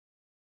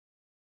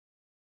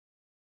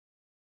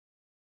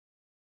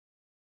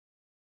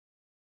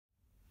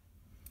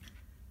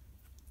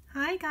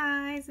Hi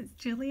guys, it's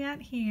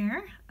Juliet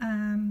here.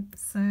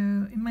 So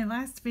in my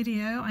last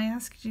video I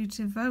asked you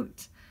to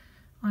vote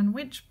on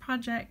which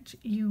project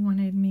you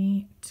wanted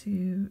me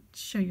to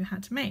show you how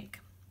to make.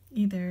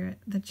 Either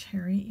the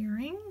cherry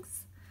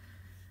earrings,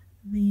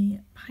 the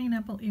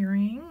pineapple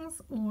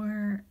earrings,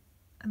 or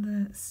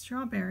the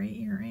strawberry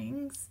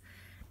earrings.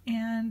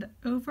 And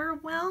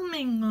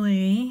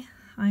overwhelmingly,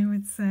 I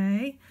would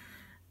say,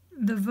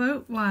 the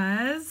vote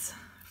was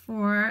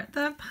for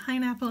the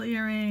pineapple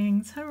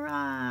earrings.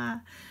 Hurrah!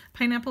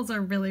 Pineapples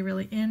are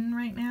really in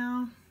right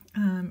now,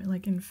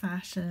 like in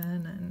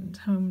fashion and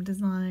home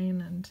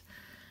design and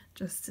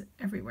just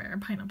everywhere.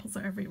 Pineapples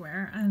are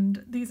everywhere,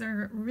 and these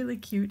are really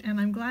cute, and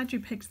I'm glad you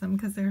picked them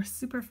because they're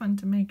super fun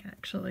to make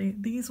actually.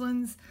 These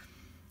ones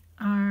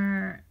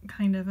are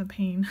kind of a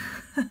pain.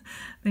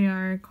 They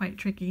are quite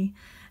tricky,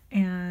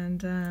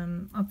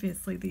 and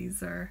obviously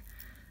these are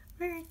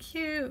very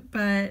cute,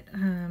 but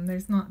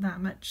there's not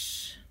that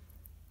much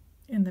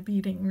in the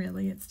beading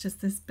really. It's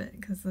just this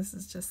bit because this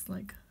is just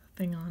like a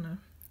thing on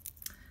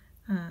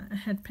a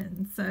head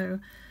pin. So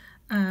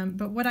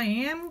but what I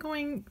am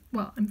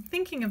I'm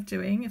thinking of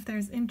doing, if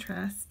there's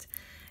interest,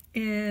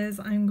 is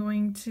I'm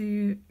going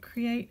to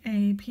create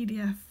a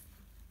PDF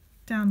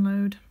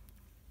download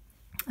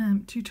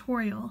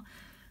tutorial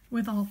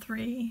with all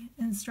three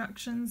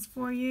instructions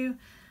for you.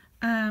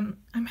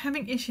 I'm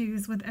having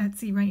issues with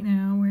Etsy right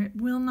now where it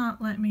will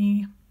not let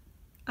me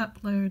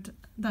upload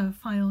the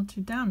file to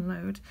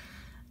download.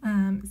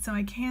 So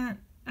I can't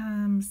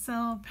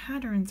sell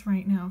patterns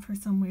right now for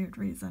some weird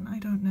reason. I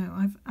don't know.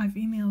 I've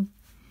emailed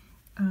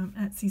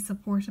Etsy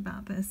support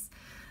about this.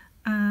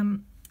 So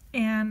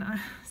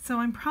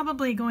I'm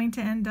probably going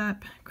to end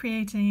up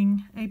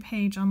creating a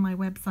page on my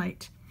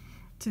website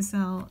to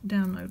sell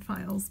download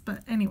files.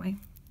 But anyway,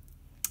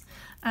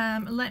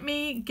 let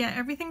me get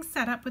everything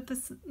set up with the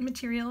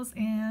materials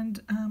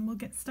and we'll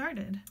get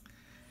started.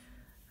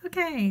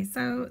 Okay,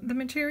 so the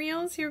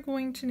materials you're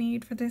going to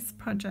need for this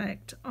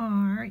project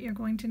are, you're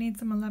going to need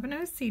some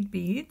 11/0 seed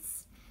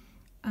beads,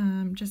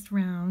 just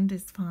round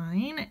is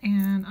fine,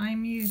 and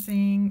I'm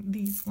using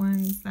these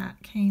ones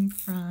that came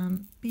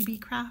from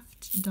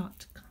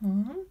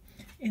Beebeecraft.com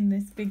in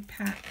this big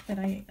pack that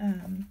I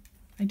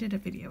did a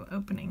video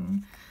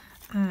opening.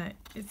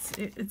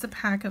 It's a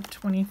pack of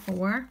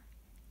 24.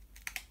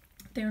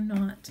 They're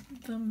not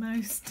the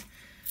most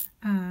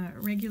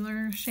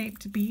regular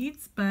shaped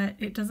beads, but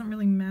it doesn't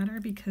really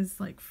matter because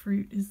like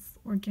fruit is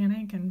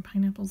organic and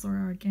pineapples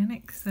are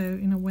organic, so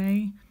in a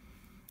way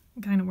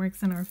it kind of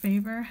works in our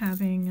favor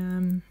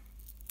having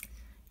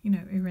you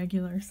know,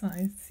 irregular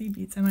sized seed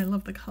beads. And I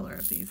love the color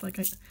of these. Like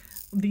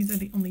these are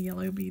the only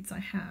yellow beads I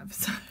have,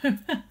 so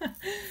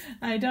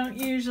I don't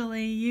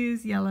usually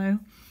use yellow.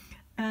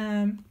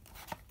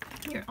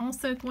 You're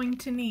also going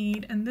to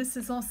need, and this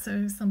is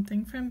also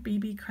something from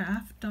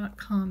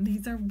Beebeecraft.com,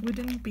 these are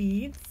wooden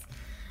beads,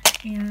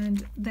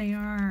 and they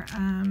are,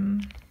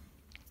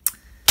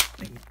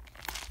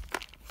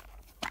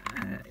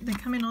 they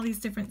come in all these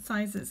different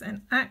sizes,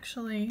 and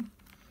actually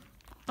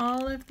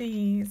all of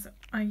these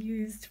I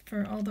used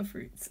for all the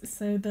fruits.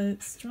 So the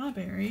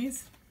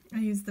strawberries, I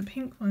used the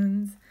pink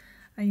ones,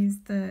 I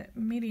used the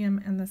medium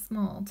and the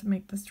small to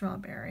make the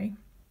strawberry,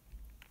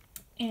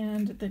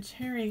 and the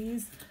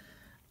cherries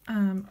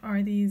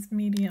are these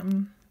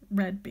medium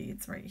red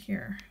beads right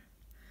here.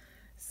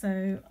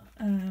 So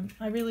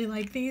I really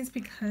like these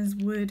because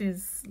wood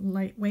is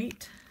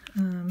lightweight,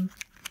 and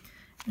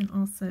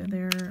also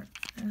they're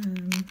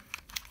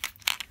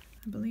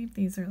I believe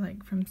these are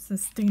like from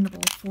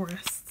sustainable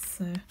forests,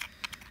 so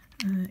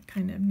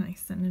kind of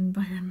nice and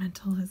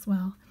environmental as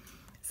well.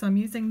 So I'm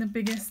using the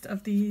biggest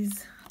of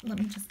these. Let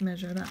me just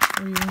measure that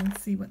for you and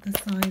see what the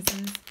size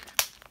is.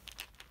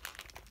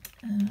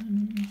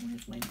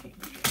 Where's my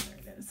paper? There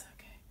it is.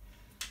 Okay.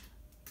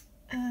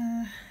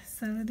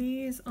 So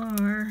these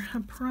are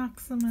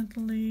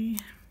approximately,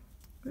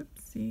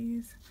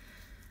 whoopsies.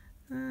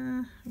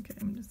 Okay,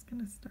 I'm just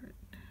gonna start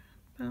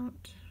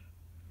about,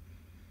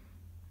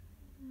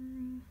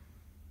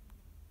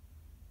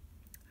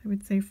 I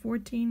would say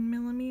 14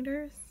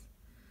 millimeters,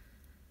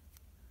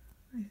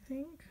 I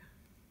think.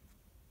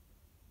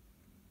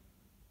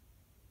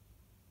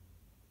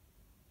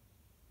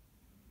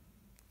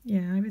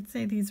 Yeah, I would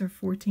say these are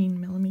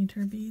 14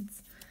 millimeter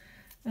beads.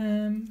 It's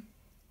kind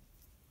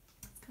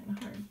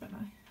of hard, but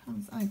I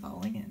was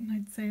eyeballing it, and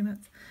I'd say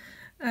that's,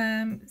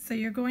 so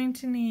you're going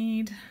to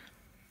need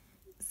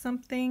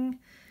something,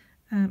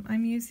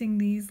 I'm using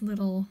these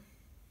little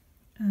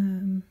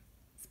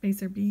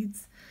spacer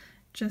beads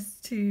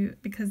just to,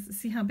 because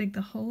see how big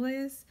the hole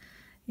is?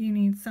 You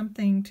need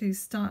something to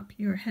stop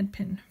your head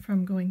pin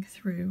from going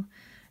through.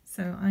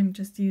 So I'm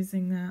just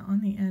using that on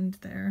the end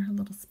there, a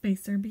little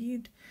spacer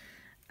bead.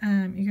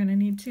 You're going to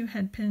need 2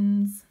 head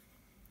pins.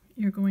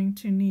 You're going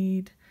to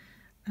need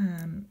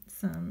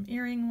some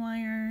earring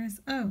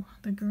wires. Oh,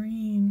 the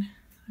green.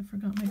 I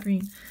forgot my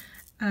green.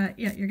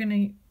 Yeah, you're going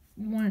to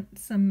want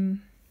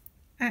some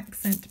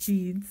accent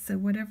beads. So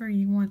whatever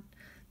you want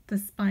the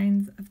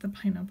spines of the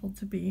pineapple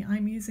to be.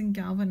 I'm using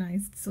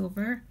galvanized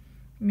silver,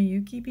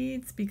 Miyuki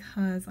beads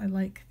because I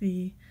like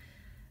the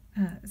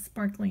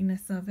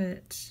sparkliness of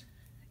it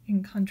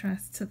in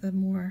contrast to the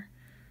more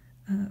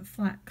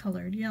flat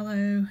colored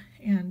yellow,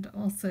 and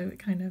also it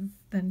kind of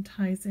then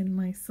ties in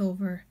my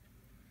silver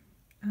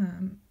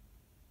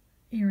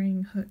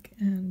earring hook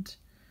and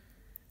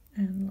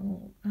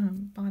little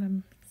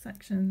bottom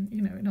section.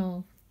 You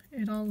know,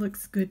 it all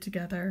looks good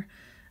together.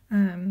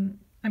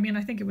 I mean,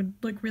 I think it would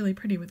look really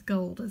pretty with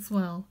gold as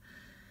well,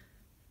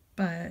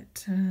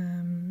 but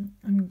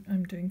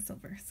I'm doing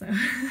silver, so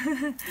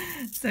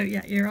so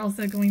yeah, you're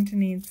also going to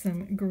need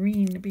some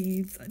green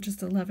beads,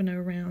 just 11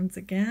 rounds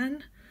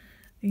again.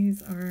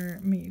 These are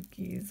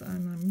Miyuki's,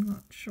 and I'm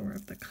not sure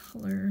of the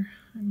color,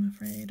 I'm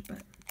afraid,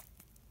 but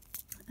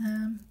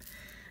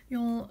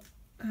you'll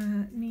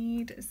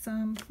need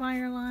some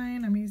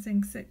Fireline. I'm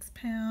using 6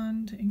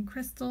 pound in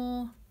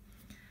crystal,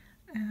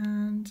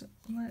 and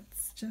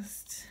let's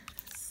just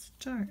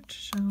start,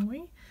 shall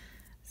we?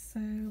 So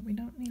we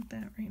don't need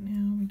that right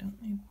now. We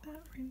don't need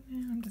that right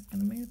now. I'm just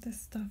going to move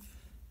this stuff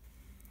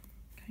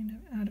kind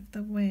of out of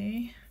the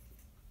way.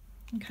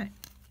 Okay.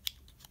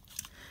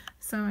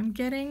 So I'm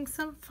getting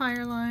some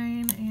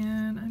Fireline,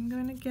 and I'm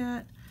going to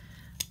get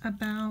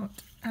about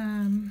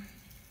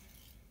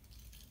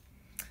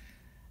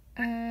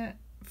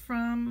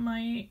from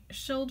my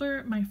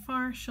shoulder, my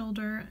far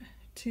shoulder,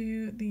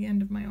 to the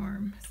end of my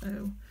arm.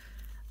 So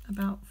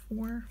about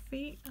 4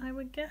 feet, I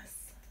would guess.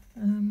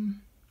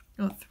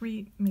 Well,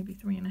 3, maybe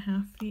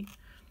 3.5 feet.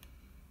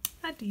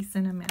 A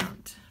decent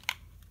amount.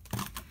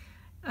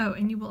 Oh,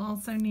 and you will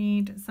also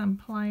need some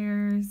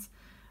pliers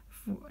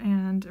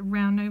and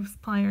round nose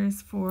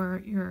pliers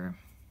for your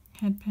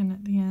head pin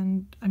at the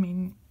end. I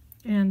mean,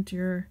 and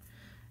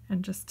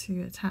just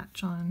to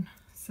attach on.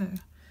 So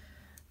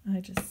I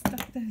just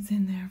stuck those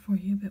in there for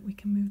you, but we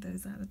can move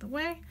those out of the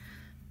way.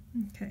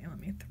 Okay, let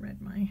me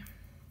thread my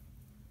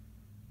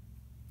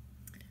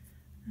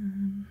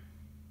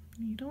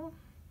needle.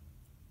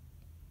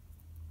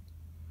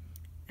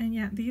 And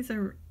yeah, these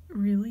are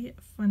really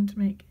fun to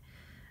make.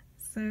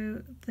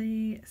 So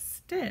the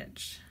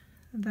stitch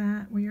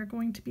that we are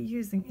going to be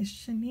using is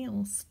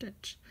chenille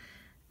stitch.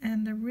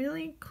 And the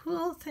really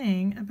cool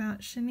thing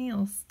about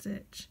chenille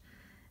stitch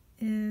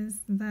is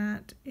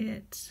that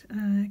it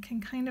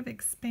can kind of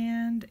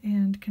expand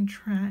and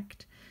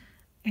contract,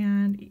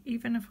 and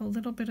even if a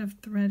little bit of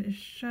thread is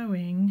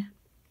showing,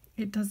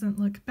 it doesn't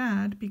look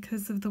bad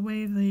because of the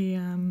way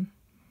the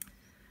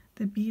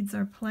beads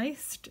are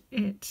placed.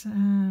 It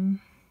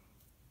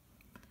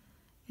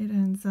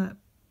ends up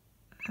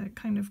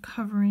kind of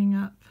covering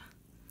up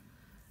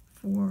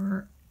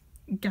for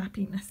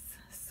gappiness.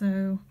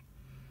 So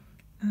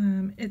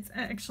it's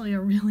actually a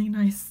really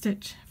nice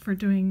stitch for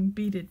doing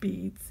beaded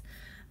beads.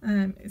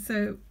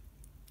 So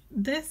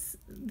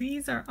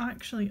these are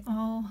actually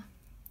all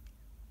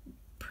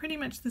pretty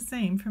much the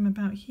same from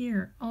about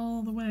here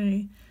all the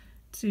way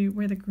to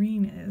where the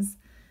green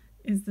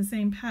is the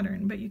same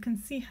pattern, but you can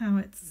see how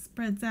it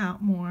spreads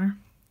out more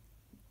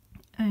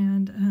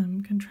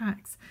and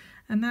contracts,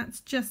 and that's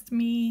just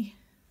me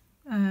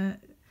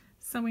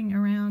sewing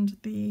around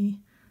the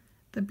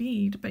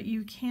bead. But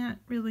you can't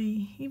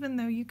really, even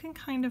though you can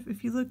kind of,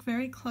 if you look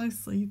very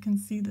closely, you can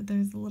see that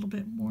there's a little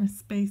bit more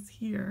space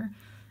here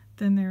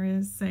than there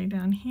is, say,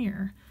 down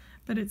here,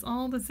 but it's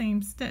all the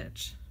same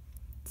stitch.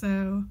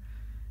 So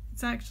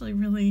it's actually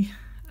really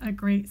a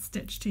great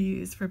stitch to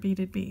use for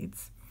beaded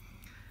beads.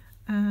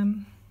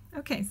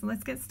 Okay, so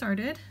let's get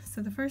started.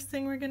 So the first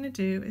thing we're going to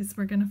do is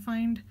we're going to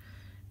find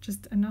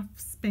just enough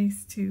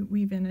space to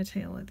weave in a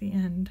tail at the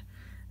end.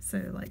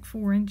 So like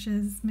 4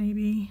 inches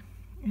maybe.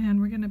 And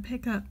we're going to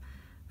pick up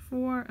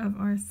 4 of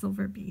our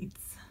silver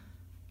beads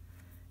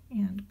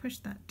and push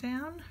that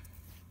down.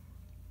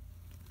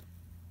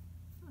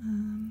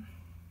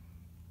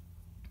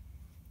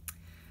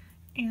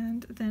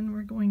 And then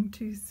we're going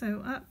to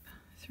sew up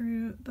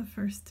through the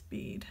first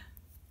bead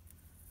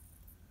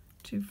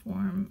to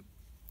form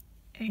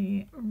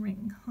a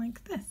ring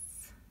like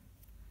this.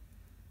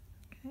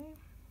 Okay.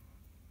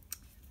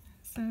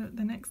 So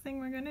the next thing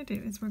we're going to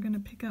do is we're going to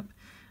pick up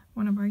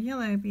one of our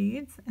yellow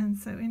beads and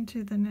sew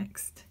into the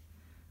next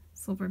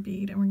silver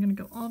bead, and we're going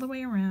to go all the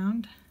way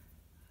around.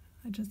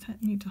 I just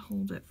need to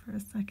hold it for a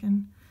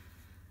second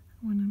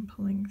when I'm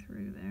pulling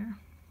through there,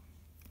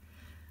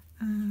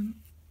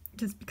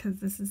 just because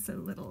this is so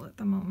little at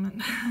the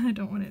moment. I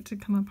don't want it to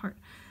come apart.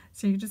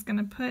 So you're just going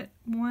to put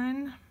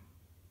one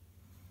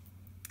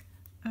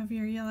of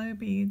your yellow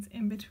beads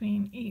in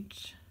between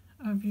each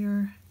of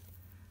your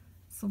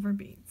silver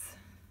beads.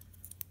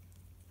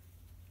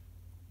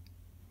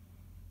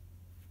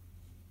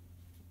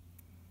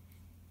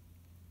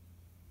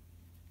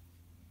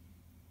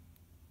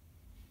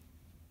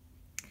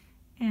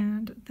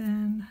 And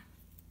then,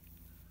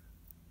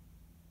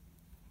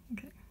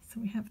 okay,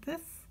 so we have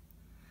this,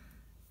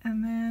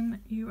 and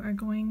then you are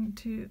going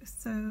to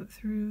sew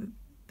through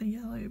the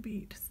yellow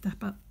bead,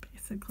 step up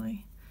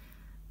basically.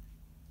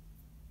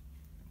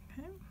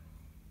 Okay,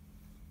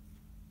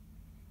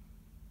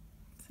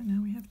 so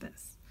now we have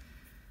this.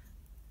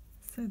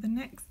 So the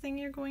next thing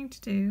you're going to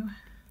do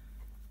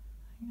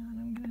Hang on,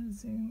 I'm going to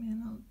zoom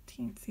in a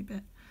teensy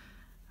bit.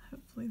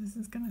 Hopefully this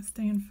is going to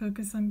stay in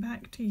focus. I'm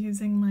back to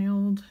using my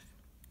old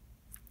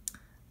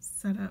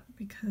setup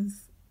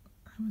because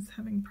I was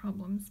having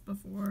problems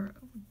before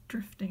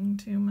drifting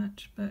too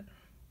much, but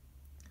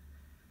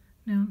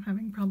now I'm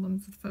having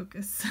problems with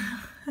focus.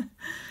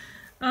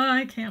 Oh,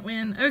 I can't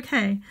win.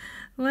 Okay,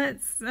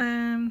 let's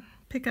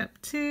pick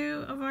up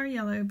 2 of our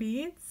yellow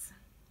beads,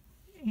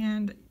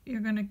 and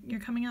you're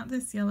coming out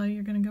this yellow,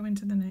 you're gonna go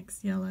into the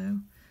next yellow,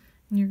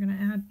 and you're gonna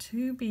add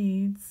 2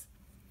 beads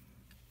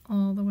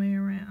all the way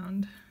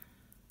around.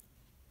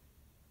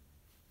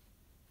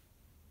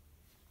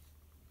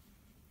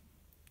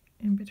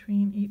 In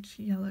between each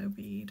yellow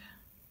bead.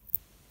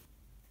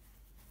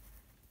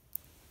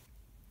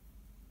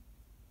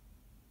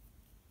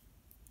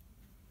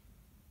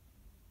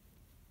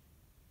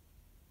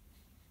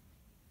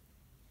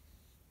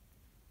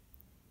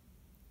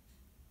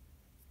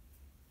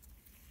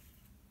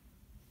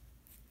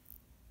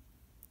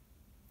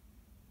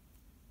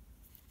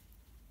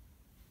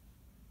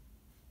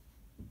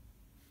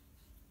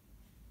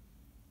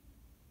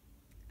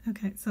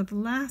 Okay, so the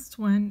last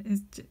one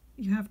is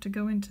you have to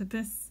go into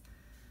this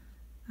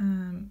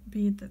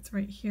bead that's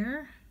right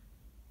here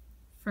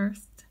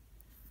first.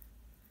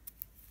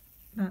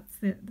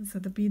 So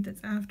the bead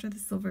that's after the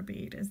silver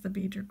bead is the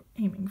bead you're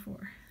aiming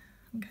for.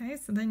 Okay,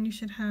 so then you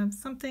should have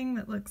something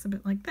that looks a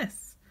bit like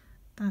this.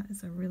 That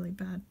is a really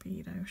bad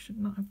bead. I should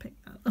not have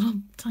picked that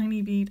little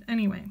tiny bead.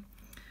 Anyway,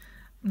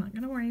 I'm not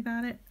going to worry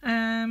about it.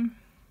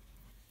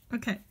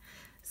 Okay,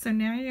 so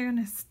now you're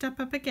going to step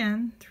up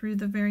again through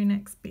the very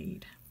next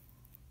bead.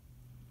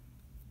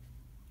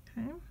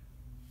 Okay,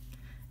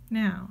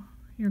 now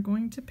you're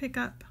going to pick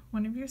up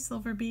one of your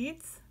silver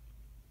beads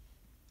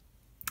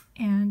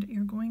and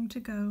you're going to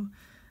go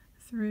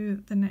through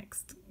the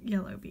next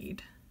yellow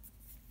bead.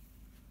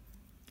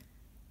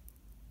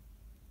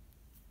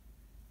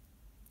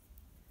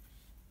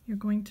 You're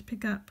going to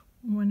pick up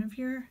one of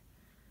your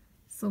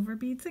silver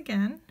beads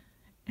again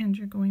and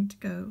you're going to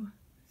go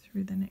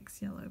through the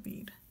next yellow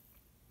bead.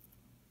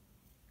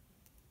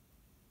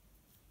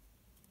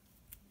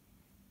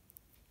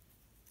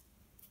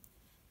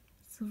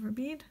 Silver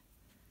bead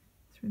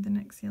through the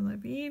next yellow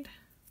bead,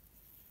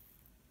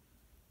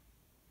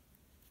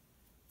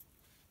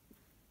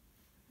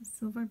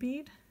 silver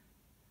bead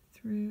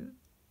through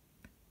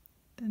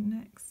the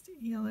next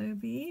yellow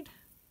bead,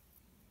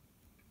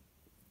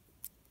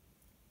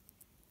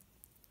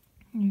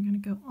 and you're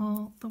going to go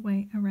all the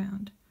way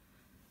around.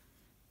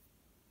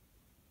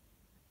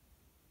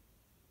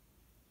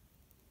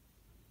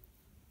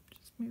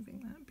 Just moving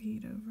that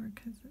bead over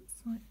because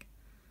it's like,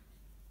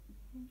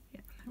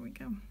 yeah, there we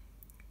go.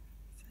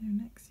 So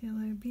next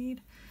yellow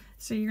bead.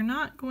 So you're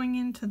not going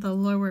into the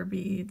lower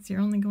beads, you're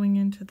only going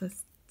into the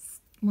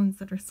ones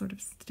that are sort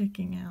of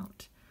sticking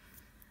out.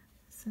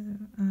 So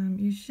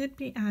you should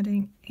be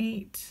adding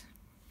 8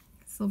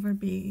 silver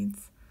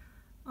beads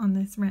on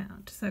this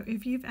round. So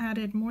if you've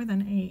added more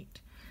than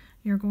 8,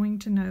 you're going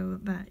to know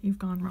that you've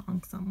gone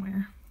wrong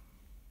somewhere.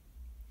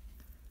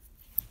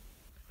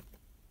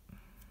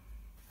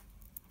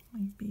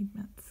 My bead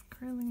met's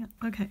curling up.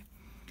 Okay,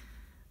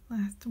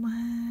 last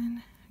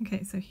one.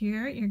 Okay, so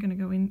here you're going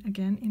to go in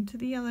again into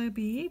the yellow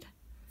bead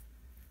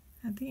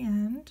at the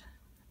end,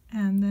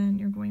 and then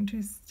you're going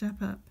to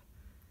step up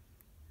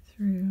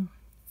through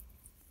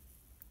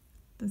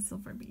the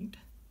silver bead.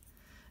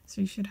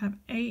 So you should have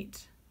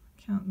 8,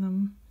 count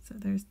them. So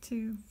there's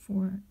 2,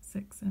 4,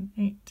 6, and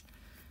 8.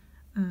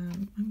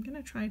 I'm going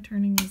to try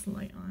turning this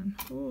light on.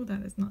 Oh,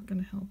 that is not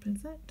going to help,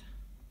 is it?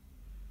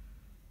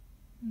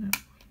 No,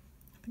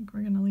 I think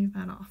we're going to leave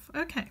that off.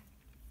 Okay.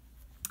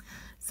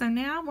 So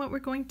now what we're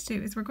going to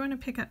do is we're going to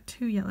pick up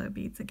 2 yellow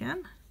beads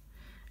again.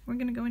 We're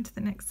going to go into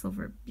the next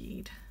silver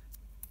bead.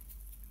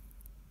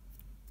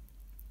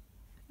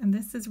 And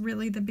this is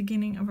really the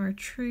beginning of our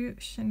true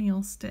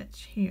chenille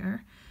stitch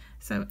here.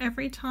 So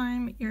every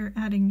time you're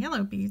adding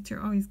yellow beads,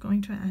 you're always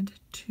going to add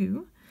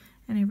 2.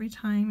 And every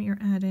time you're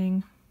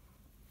adding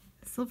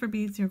silver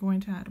beads, you're going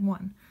to add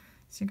 1.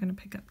 So you're going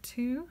to pick up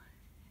 2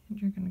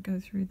 and you're going to go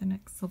through the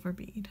next silver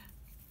bead.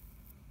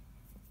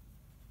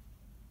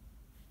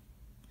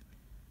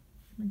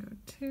 I'm going to go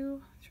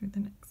 2 through the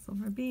next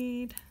silver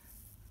bead,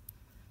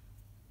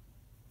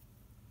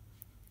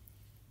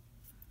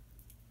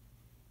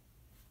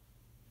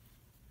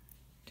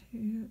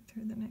 2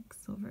 through the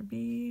next silver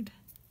bead,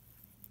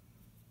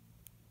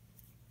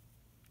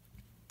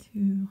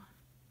 2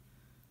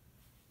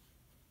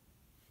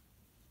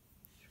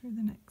 through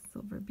the next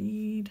silver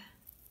bead,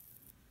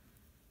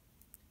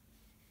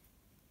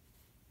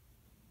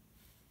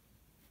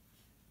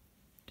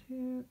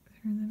 2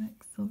 through the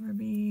next silver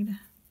bead.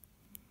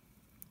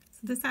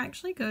 So this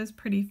actually goes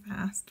pretty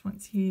fast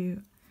once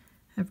you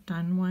have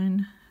done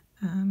one.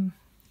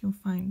 You'll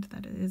find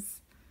that it is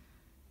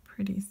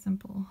pretty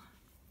simple.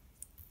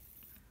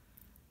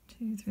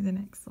 2 through the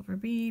next silver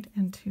bead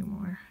and 2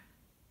 more.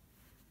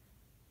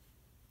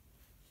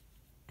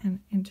 And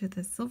into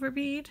the silver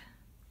bead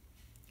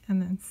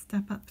and then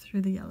step up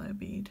through the yellow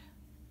bead.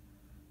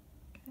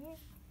 Okay.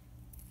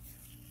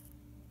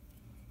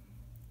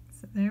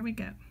 there we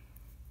go.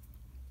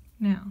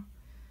 Now,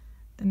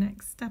 the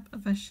next step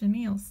of a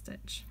chenille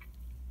stitch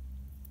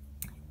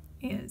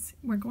is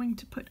we're going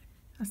to put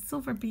a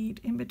silver bead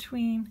in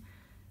between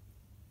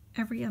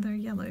every other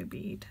yellow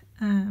bead.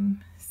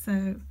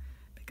 So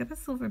pick up a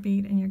silver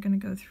bead and you're going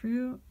to go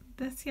through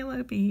this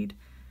yellow bead.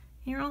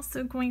 You're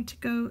also going to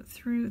go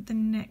through the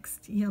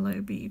next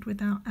yellow bead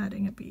without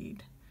adding a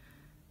bead.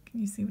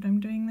 Can you see what I'm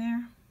doing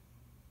there?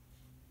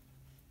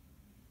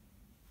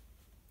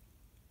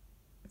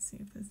 Let's see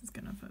if this is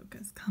going to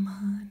focus. Come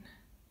on.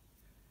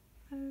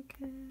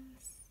 Focus.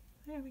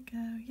 There we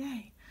go.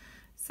 Yay.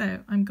 So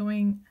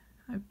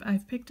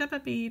I've picked up a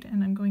bead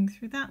and I'm going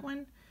through that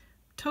one,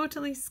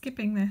 totally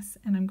skipping this,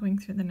 and I'm going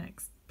through the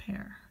next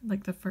pair,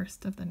 like the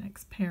first of the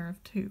next pair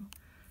of two.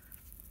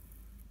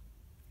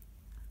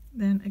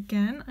 Then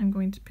again, I'm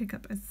going to pick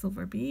up a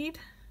silver bead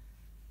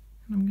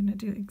and I'm going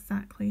to do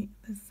exactly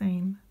the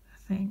same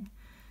thing.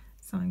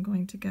 So I'm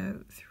going to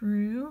go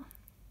through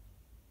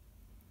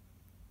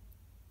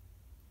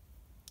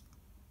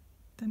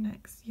the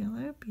next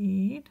yellow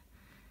bead.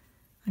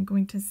 I'm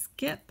going to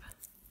skip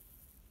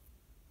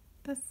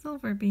the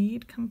silver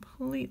bead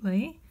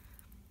completely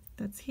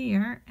that's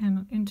here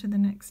and into the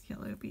next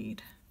yellow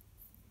bead.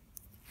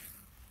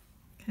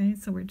 Okay,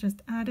 so we're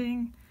just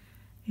adding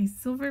a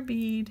silver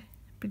bead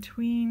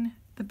between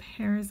the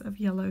pairs of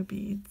yellow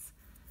beads.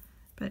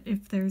 But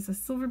if there's a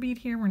silver bead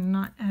here, we're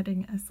not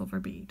adding a silver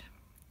bead.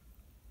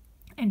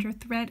 And your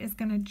thread is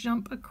going to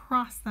jump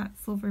across that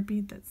silver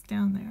bead that's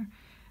down there.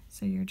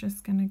 So you're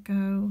just going to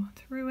go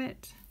through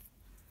it,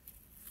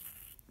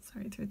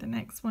 through the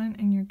next one,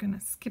 and you're going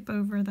to skip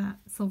over that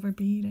silver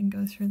bead and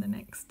go through the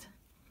next.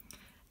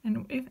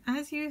 And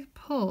as you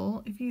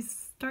pull, if you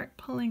start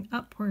pulling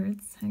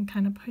upwards and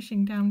kind of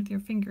pushing down with your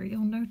finger,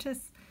 you'll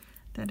notice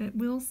that it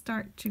will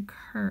start to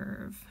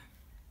curve.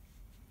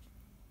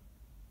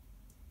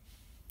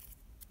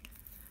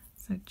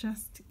 So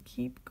just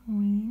keep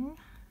going.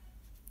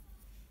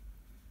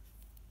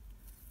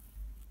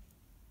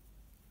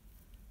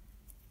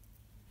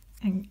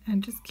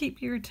 And just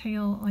keep your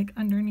tail like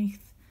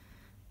underneath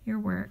your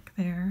work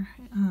there,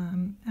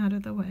 out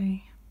of the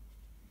way.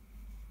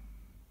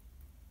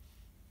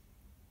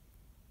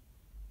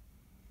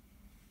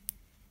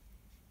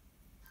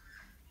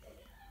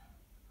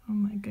 Oh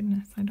my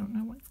goodness, I don't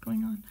know what's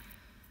going on.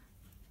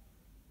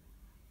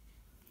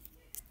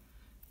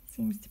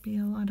 Seems to be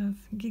a lot of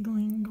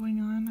giggling going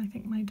on. I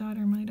think my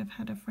daughter might have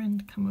had a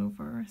friend come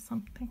over or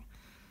something.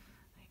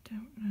 I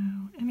don't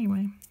know.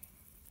 Anyway.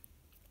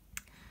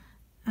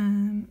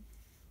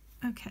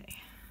 Okay.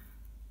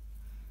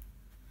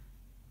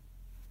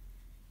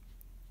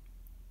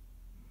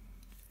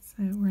 So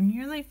we're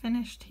nearly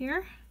finished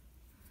here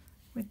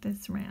with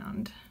this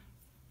round.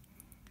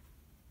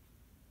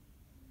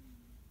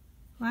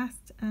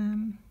 Last,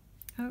 oh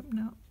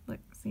no, look,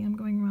 see, I'm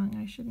going wrong.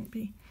 I shouldn't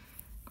be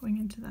going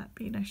into that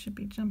bead. I should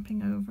be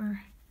jumping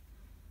over.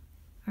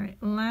 All right,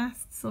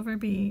 last silver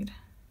bead.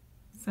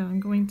 So I'm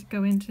going to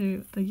go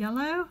into the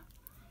yellow,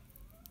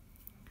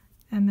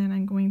 and then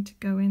I'm going to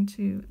go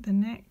into the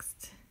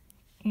next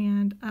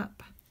and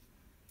up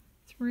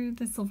through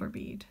the silver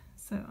bead.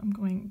 So I'm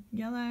going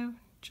yellow,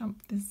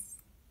 jump this,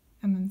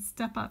 and then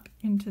step up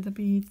into the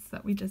beads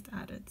that we just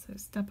added. So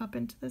step up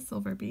into the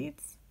silver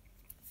beads.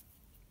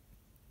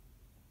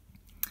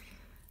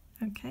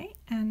 Okay,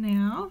 and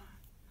now,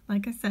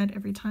 like I said,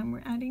 every time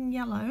we're adding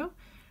yellow,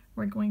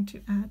 we're going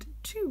to add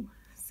two.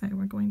 So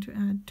we're going to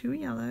add 2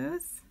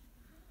 yellows.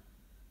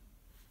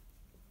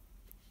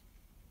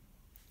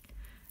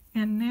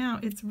 And now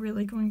it's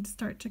really going to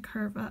start to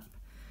curve up.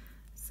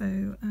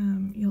 So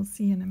you'll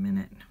see in a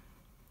minute.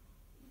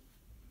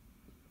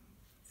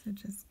 So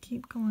just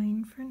keep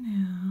going for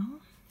now.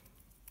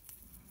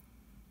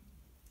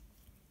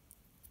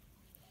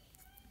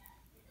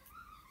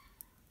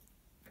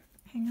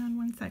 Hang on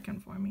 1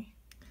 second for me.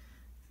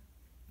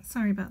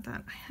 Sorry about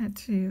that. I had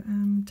to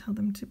tell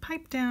them to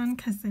pipe down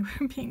because they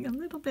were being a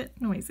little bit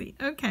noisy.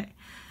 Okay.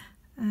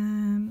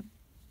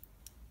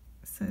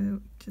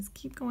 So just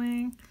keep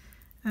going.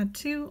 Add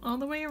 2 all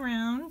the way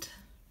around.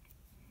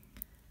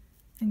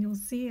 And you'll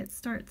see it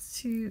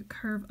starts to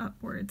curve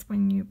upwards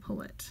when you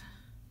pull it.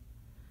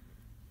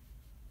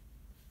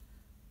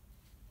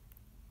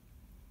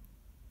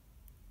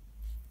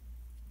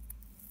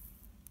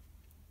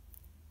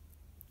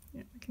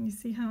 Yeah, can you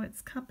see how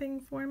it's cupping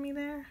for me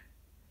there?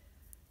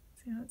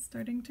 See how it's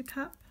starting to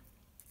cup?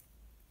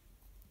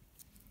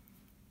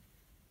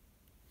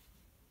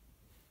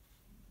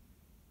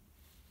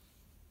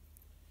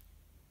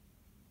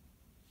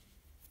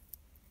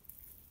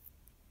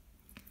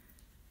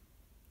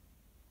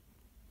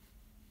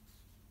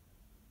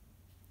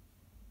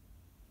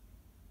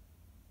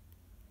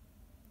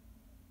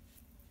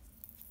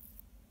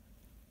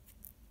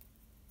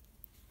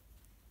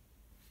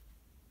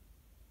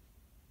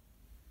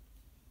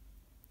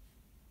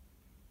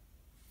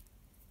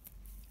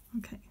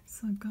 Okay,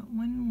 so I've got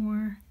one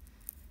more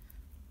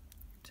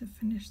to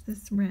finish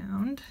this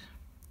round.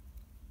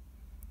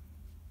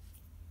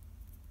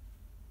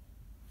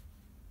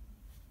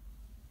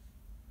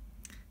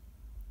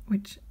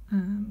 which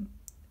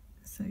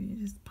so you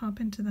just pop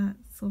into that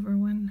silver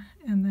one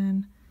and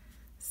then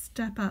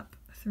step up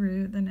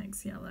through the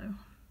next yellow.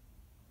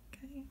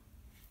 Okay.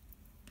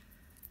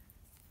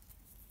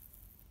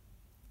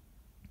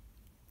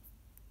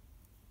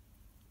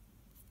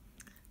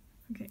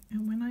 Okay,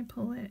 and when I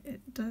pull it,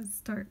 it does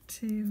start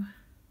to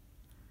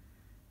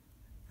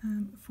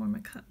form a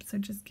cup. So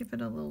just give it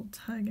a little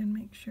tug and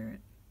make sure it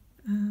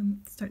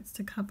starts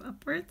to cup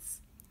upwards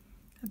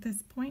at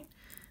this point.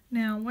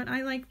 Now, what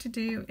I like to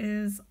do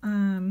is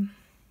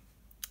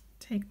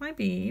take my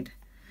bead,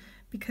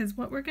 because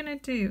what we're going to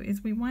do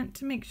is we want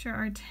to make sure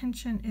our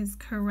tension is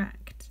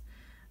correct,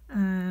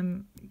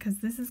 because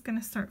this is going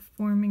to start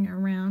forming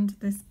around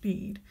this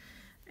bead,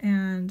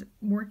 and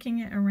working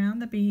it around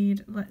the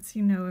bead lets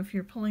you know if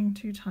you're pulling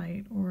too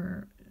tight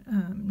or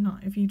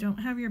not. If you don't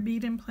have your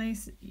bead in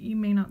place, you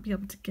may not be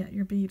able to get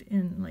your bead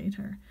in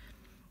later.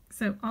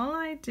 So all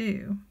I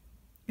do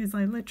is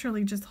I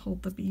literally just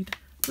hold the bead,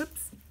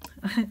 whoops,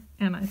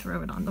 and I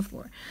throw it on the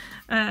floor.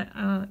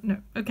 No,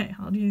 okay,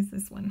 I'll use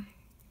this one.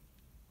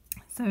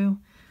 So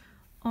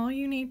all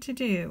you need to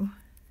do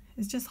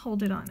is just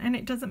hold it on, and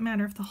it doesn't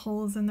matter if the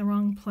hole is in the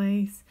wrong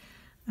place.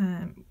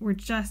 We're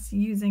just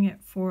using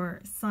it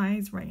for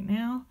size right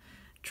now.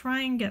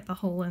 Try and get the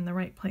hole in the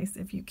right place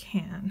if you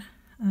can.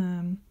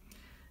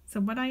 So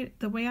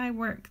the way I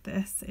work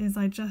this is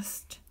I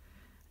just,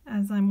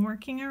 as I'm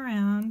working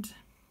around,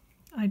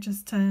 I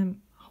just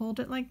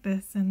hold it like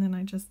this, and then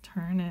I just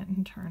turn it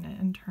and turn it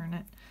and turn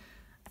it.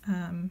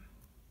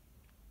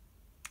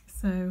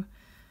 So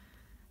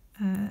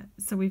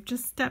we've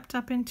just stepped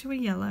up into a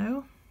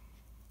yellow.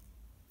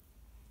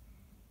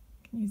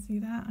 Can you see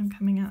that? I'm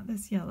coming out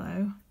this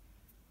yellow,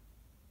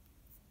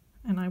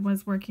 and I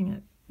was working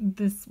it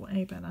this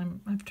way, but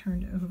I've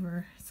turned it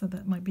over so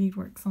that my bead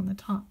works on the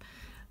top.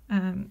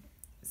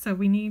 So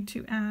we need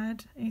to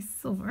add a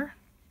silver.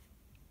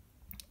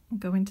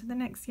 Go into the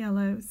next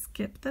yellow,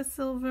 skip the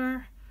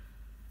silver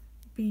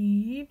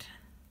bead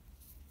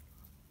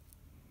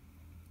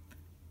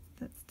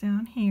that's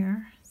down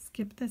here,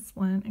 skip this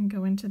one and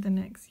go into the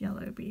next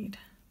yellow bead.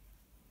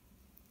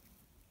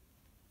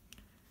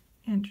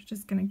 And you're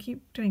just going to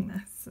keep doing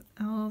this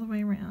all the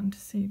way around.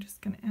 So you're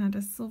just going to add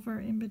a silver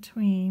in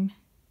between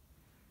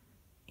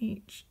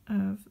each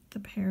of the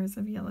pairs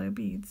of yellow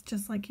beads,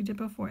 just like you did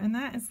before. And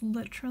that is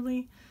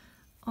literally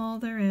all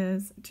there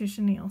is to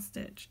chenille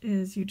stitch,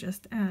 is you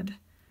just add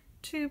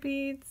 2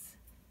 beads,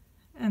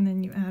 and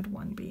then you add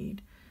 1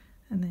 bead,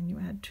 and then you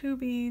add 2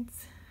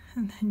 beads,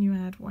 and then you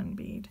add 1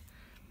 bead.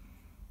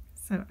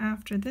 So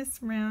after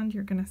this round,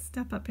 you're going to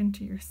step up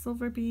into your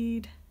silver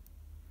bead,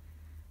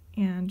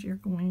 and you're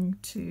going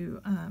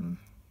to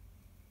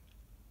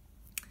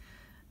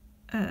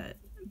add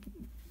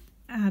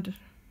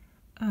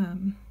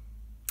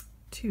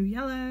 2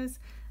 yellows,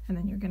 and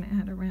then you're going to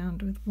add a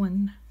round with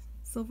 1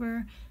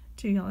 silver,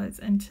 2 yellows,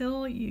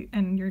 until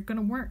you're going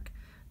to work.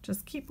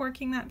 Just keep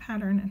working that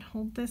pattern and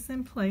hold this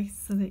in place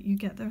so that you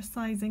get the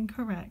sizing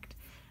correct.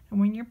 And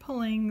when you're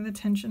pulling, the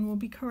tension will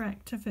be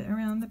correct to fit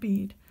around the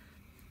bead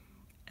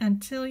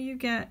until you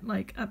get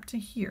like up to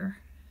here.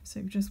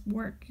 So just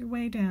work your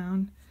way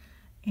down,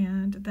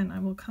 and then I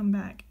will come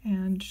back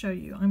and show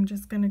you. I'm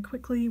just going to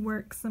quickly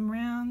work some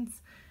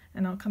rounds,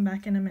 and I'll come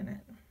back in a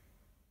minute.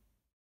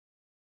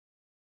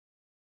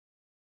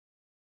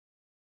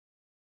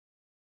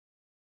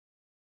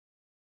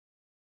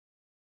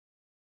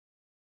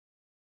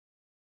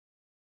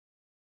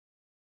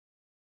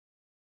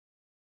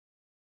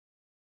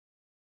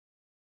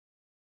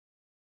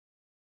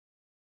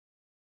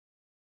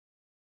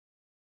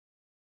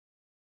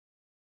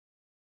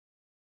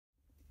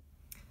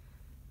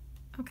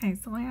 Okay,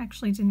 so I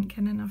actually didn't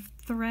get enough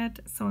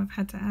thread, so I've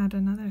had to add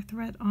another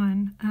thread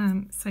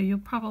on. So you'll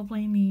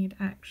probably need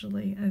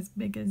actually as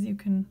big as you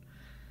can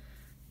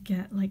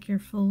get, like your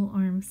full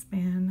arm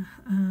span.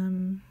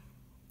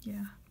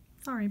 Yeah,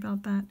 sorry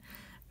about that.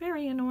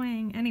 Very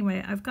annoying.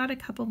 Anyway, I've got a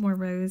couple more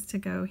rows to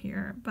go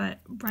here,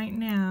 but right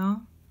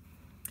now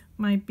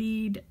my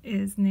bead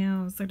is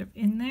now sort of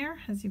in there.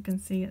 As you can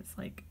see, it's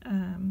like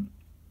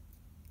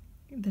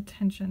the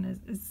tension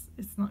is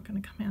not going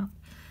to come out.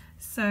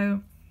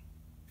 So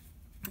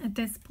at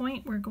this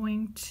point, we're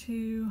going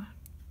to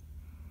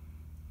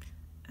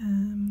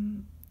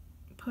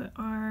put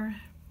our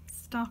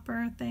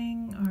stopper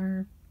thing,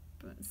 our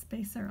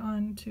spacer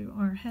onto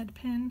our head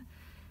pin,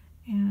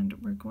 and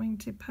we're going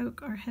to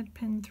poke our head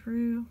pin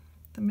through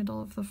the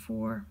middle of the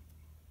 4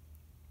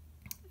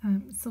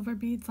 silver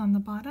beads on the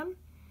bottom,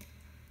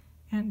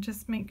 and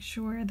just make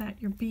sure that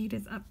your bead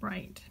is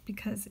upright,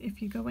 because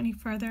if you go any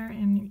further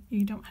and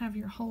you don't have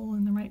your hole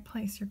in the right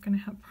place, you're going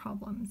to have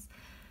problems.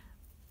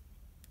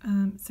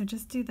 So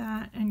just do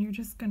that, and you're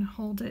just going to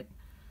hold it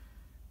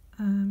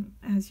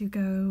as you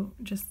go.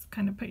 Just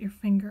kind of put your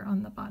finger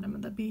on the bottom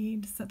of the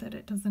bead so that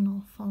it doesn't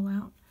all fall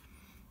out.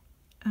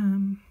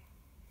 I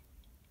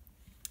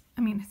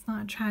mean, it's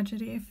not a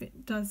tragedy if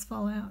it does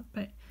fall out,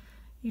 but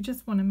you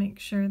just want to make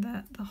sure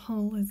that the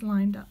hole is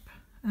lined up,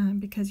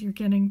 because you're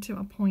getting to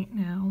a point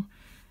now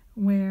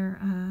where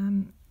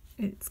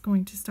it's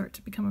going to start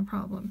to become a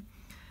problem.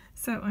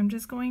 So I'm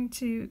just going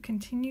to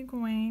continue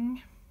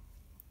going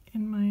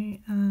in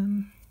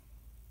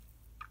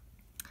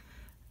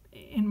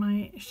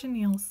my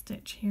chenille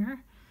stitch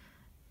here,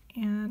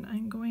 and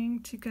I'm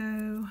going to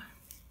go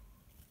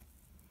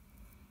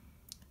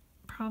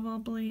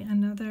probably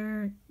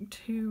another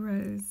 2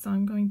 rows. So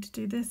I'm going to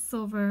do this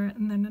silver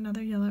and then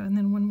another yellow and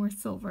then one more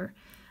silver.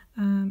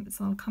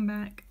 So I'll come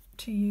back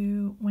to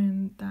you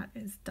when that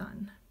is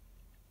done.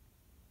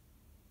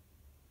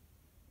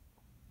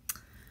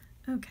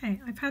 Okay,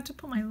 I've had to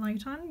put my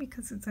light on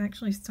because it's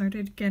actually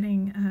started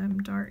getting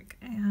dark,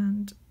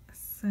 and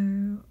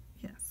so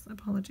yes,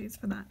 apologies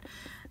for that.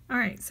 All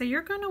right, so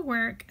you're going to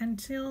work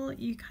until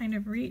you kind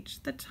of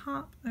reach the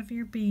top of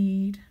your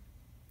bead,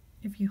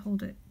 if you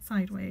hold it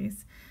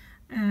sideways,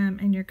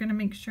 and you're going to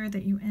make sure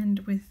that you end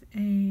with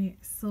a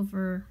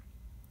silver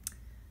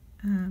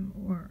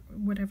or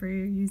whatever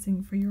you're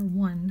using for your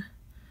one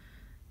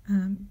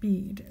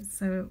bead.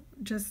 So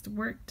just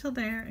work till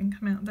there and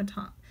come out the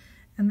top.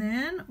 And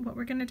then what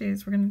we're going to do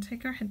is we're going to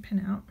take our head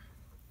pin out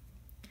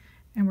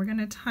and we're going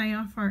to tie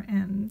off our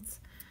ends.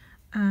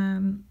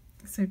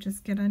 So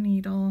just get a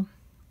needle.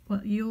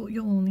 Well,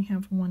 you'll only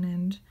have one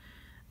end,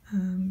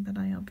 but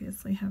I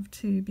obviously have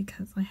 2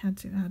 because I had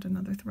to add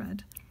another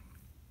thread.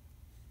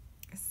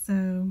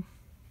 So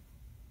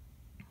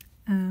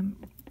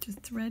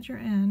just thread your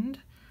end,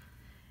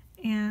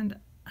 and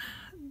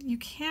you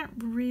can't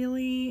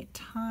really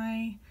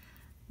tie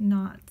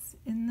knots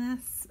in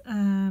this.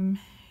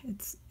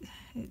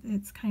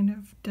 It's kind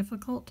of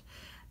difficult.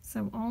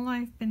 So all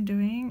I've been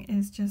doing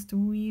is just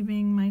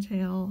weaving my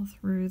tail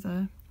through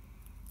the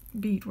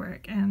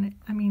beadwork, and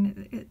I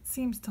mean it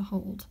seems to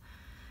hold.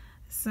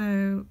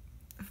 So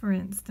for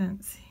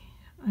instance,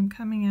 I'm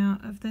coming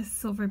out of this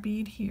silver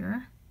bead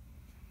here.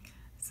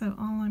 So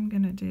all I'm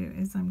going to do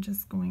is I'm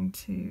just going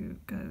to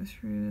go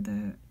through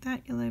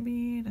that yellow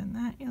bead and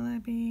that yellow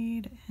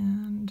bead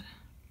and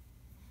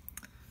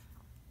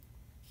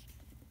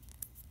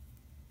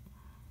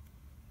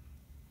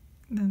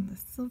then the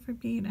silver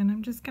bead, and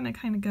I'm just going to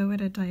kind of go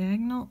at a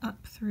diagonal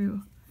up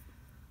through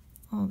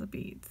all the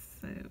beads.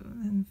 So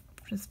then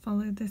just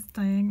follow this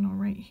diagonal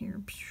right here.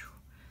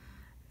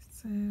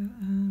 So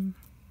and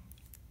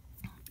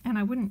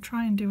I wouldn't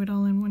try and do it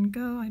all in one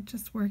go. I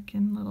just work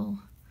in little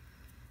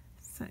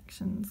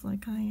sections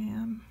like I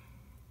am.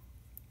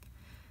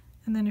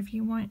 And then if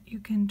you want, you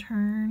can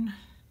turn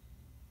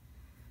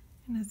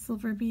in a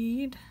silver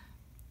bead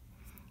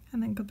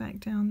and then go back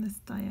down this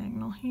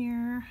diagonal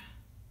here.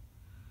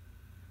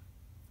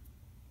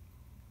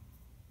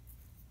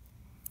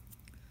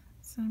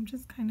 So I'm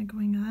just kind of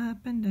going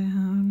up and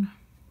down,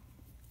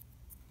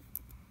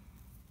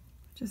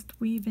 just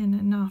weave in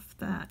enough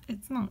that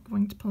it's not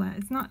going to pull out.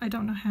 It's not, I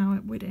don't know how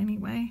it would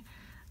anyway.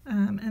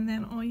 And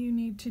then all you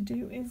need to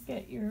do is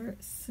get your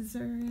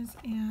scissors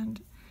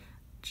and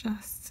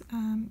just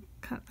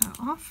cut that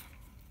off.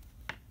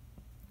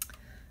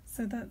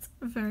 So that's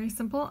very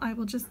simple. I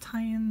will just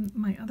tie in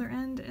my other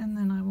end and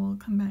then I will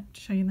come back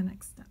to show you the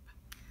next step.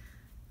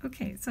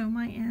 Okay, so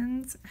my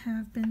ends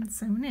have been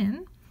sewn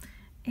in,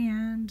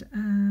 and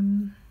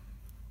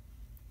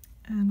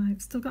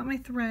I've still got my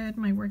thread,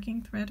 my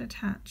working thread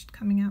attached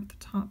coming out the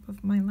top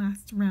of my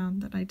last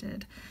round that I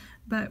did.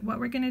 But what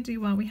we're going to do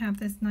while we have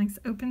this nice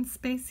open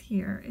space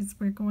here is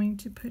we're going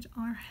to put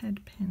our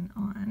head pin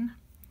on.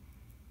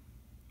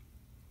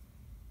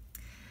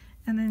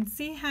 And then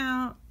see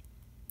how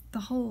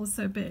the hole is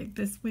so big,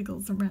 this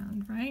wiggles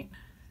around, right?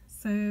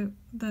 So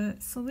the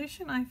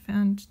solution I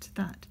found to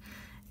that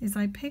is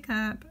I pick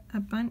up a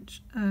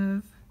bunch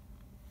of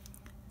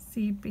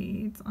seed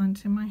beads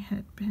onto my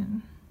head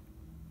pin.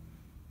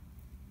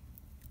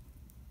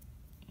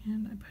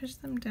 And I push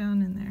them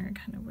down in there,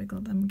 kind of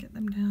wiggle them, get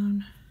them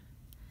down.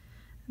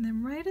 And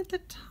then right at the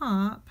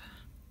top,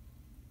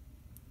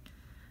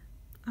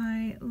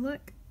 I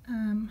look,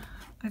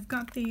 I've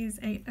got these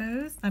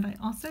 8/0s that I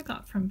also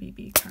got from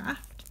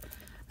Beebeecraft.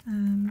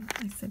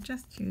 I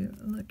suggest you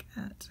look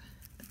at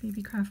the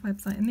Beebeecraft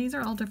website. And these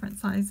are all different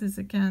sizes.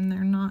 Again,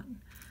 they're not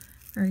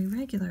very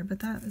regular, but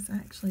that is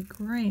actually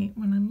great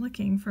when I'm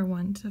looking for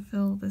one to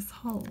fill this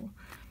hole.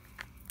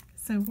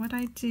 So what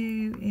I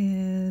do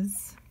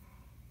is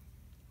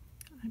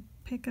I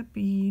pick a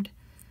bead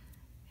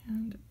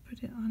and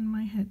put it on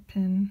my head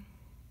pin,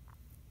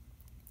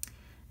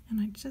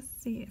 and I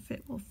just see if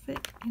it will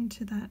fit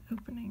into that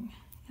opening,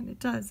 and it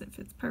does. It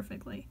fits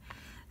perfectly.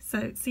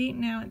 So see,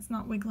 now it's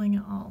not wiggling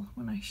at all.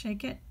 When I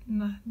shake it,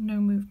 no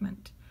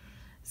movement.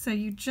 So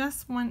you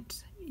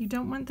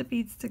don't want the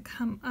beads to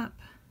come up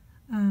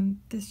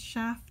this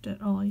shaft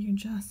at all. You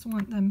just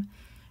want them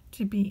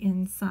to be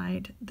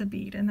inside the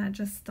bead, and that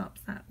just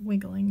stops that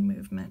wiggling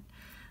movement.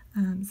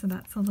 So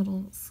that's a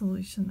little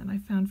solution that I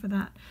found for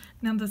that.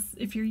 Now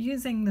if you're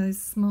using those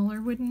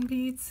smaller wooden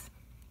beads,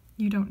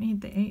 you don't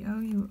need the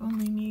 8/0, you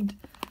only need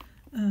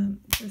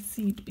the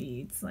seed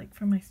beads, like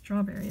for my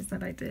strawberries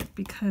that I did,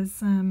 because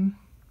the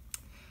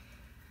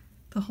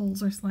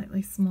holes are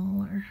slightly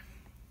smaller.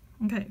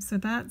 Okay, so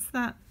that's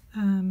that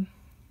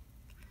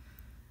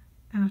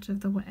out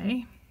of the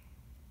way,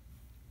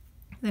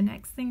 the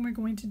next thing we're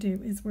going to do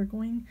is we're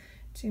going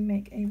to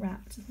make a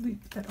wrapped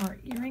loop that our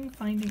earring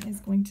finding is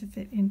going to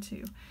fit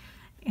into.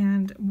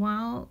 And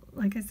while,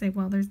 like I say,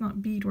 while there's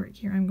not beadwork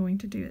here, I'm going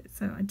to do it.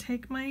 So I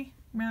take my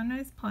round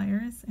nose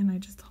pliers and I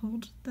just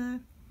hold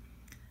the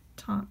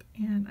top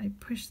and I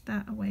push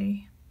that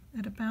away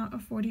at about a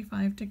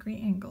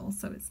 45-degree angle.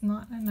 So it's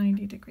not a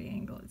 90-degree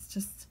angle, it's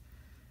just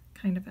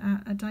kind of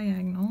at a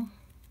diagonal.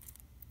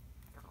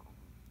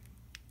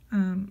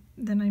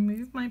 Then I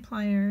move my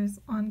pliers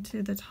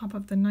onto the top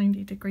of the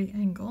 90-degree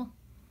angle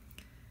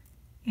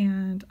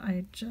and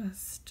I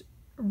just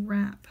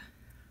wrap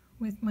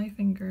with my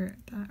finger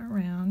that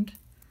around.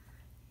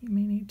 You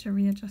may need to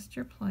readjust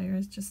your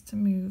pliers just to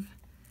move.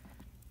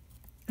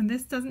 And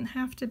this doesn't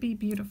have to be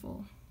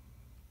beautiful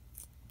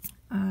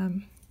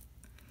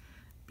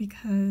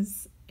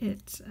because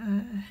it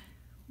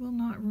will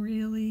not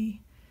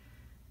really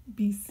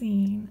be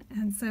seen.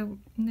 And so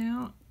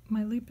now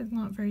my loop is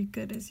not very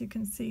good. As you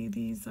can see,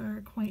 these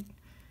are quite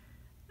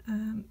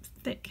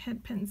thick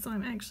head pins, so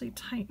I'm actually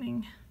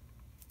tightening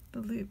the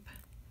loop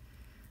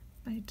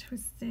by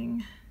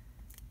twisting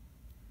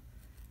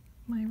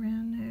my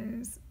round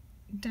nose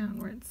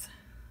downwards.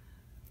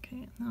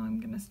 Okay, now I'm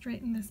going to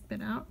straighten this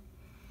bit out,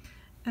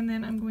 and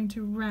then I'm going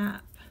to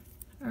wrap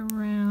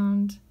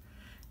around,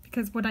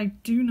 because what I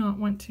do not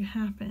want to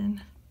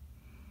happen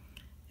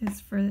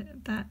is for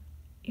that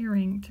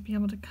earring to be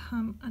able to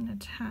come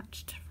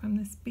unattached from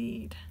this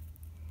bead.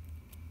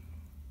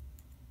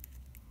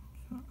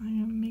 So I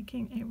am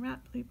making a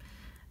wrap loop,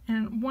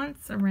 and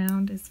once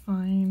around is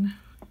fine.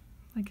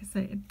 Like I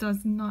say, it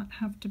does not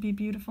have to be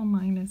beautiful.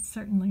 Mine is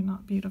certainly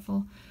not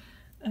beautiful.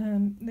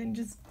 Then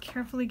just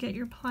carefully get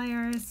your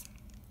pliers,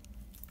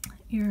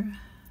 your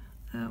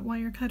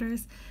wire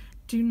cutters.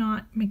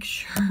 Make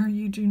sure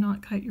you do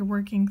not cut your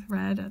working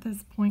thread at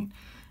this point.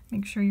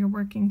 Make sure your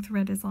working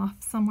thread is off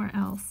somewhere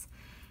else.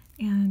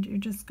 And you're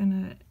just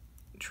gonna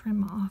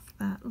trim off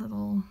that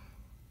little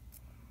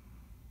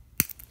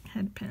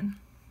head pin.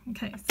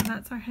 Okay, so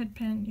that's our head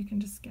pin. You can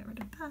just get rid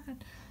of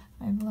that.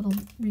 I have a little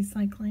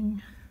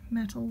recycling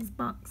metals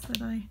box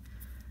that I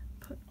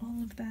put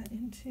all of that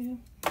into.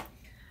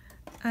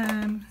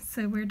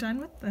 So we're done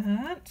with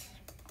that.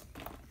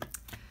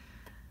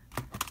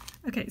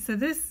 Okay, so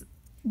this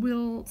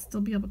will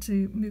still be able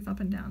to move up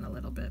and down a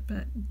little bit,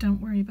 but don't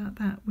worry about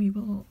that. We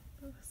will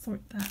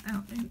sort that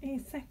out in a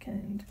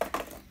second.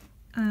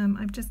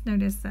 I've just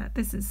noticed that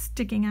this is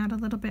sticking out a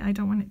little bit. I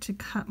don't want it to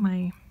cut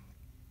my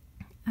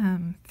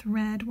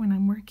thread when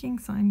I'm working,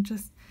 so I'm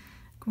just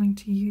going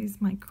to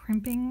use my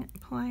crimping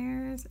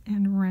pliers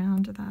and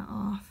round that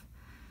off.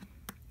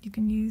 You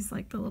can use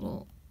like the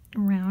little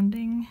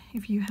rounding,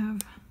 if you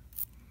have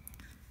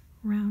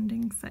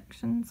rounding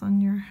sections on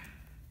your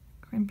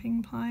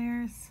crimping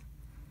pliers.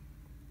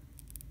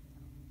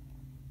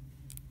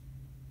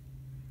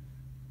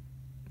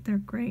 They're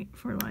great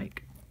for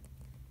like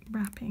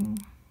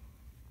wrapping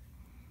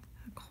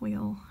a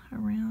coil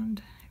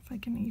around. If I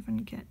can even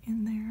get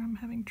in there, I'm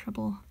having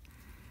trouble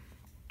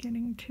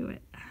getting to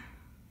it. I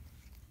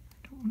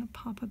don't want to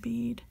pop a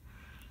bead.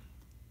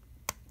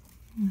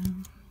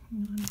 No,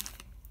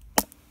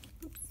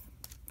 oops.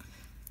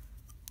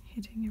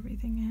 Hitting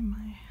everything in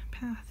my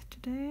path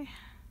today.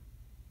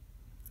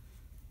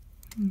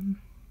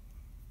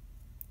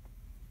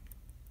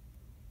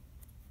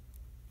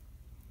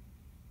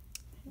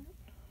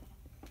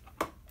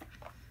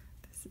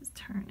 This is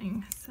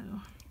turning, so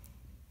I'm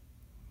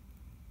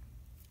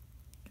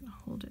gonna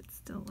hold it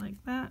still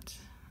like that,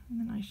 and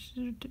then I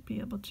should be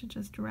able to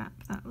just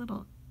wrap that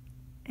little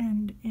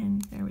end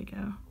in. There we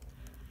go.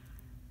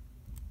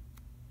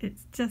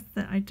 It's just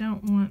that I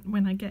don't want,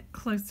 when I get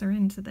closer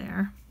into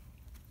there,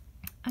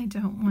 I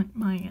don't want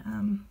my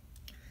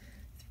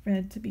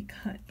thread to be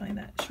cut by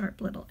that sharp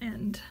little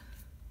end.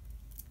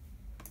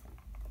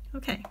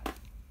 Okay,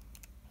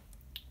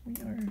 we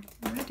are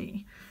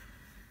ready.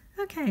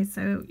 Okay,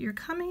 so you're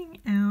coming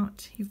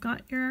out, you've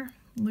got your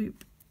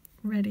loop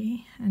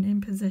ready and in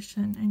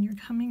position, and you're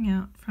coming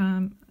out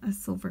from a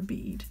silver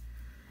bead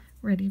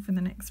ready for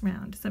the next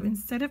round. So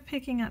instead of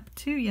picking up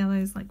 2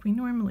 yellows like we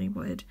normally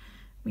would,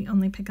 we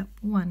only pick up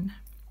 1.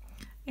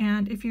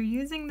 And if you're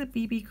using the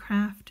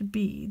Beebeecraft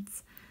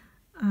beads,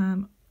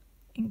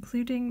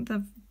 including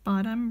the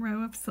bottom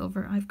row of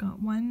silver, I've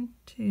got 1,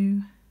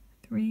 2,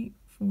 3,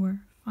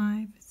 4,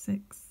 5,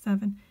 6,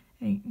 7,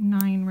 8,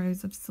 9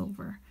 rows of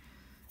silver.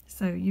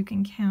 So you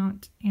can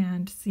count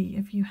and see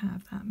if you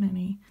have that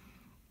many.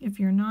 If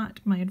you're not,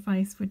 my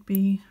advice would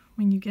be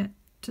when you get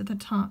to the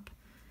top,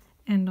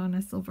 end on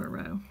a silver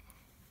row.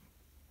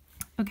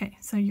 Okay,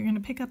 so you're going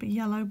to pick up a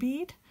yellow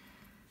bead,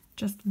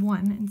 just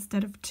 1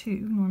 instead of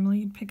 2. Normally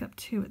you'd pick up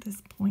 2 at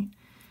this point,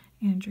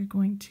 and you're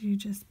going to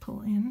just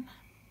pull in.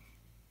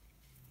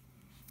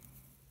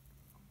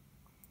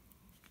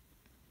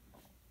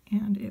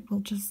 And it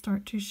will just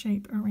start to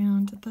shape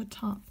around the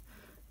top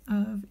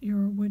of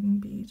your wooden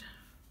bead.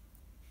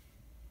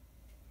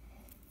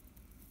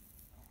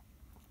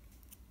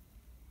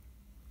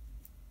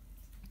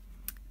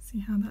 See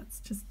how that's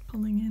just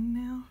pulling in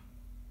now?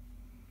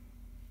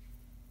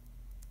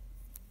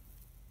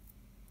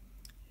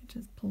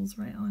 just pulls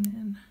right on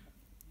in,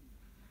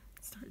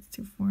 starts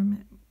to form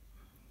it.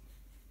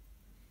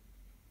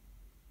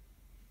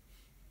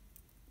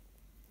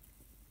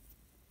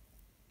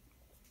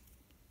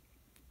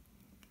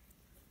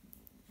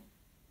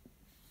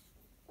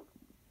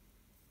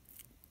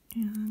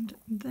 And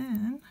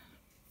then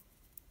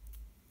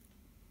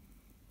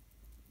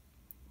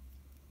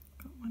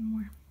got one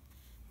more.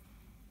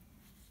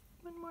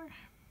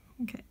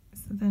 Okay,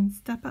 so then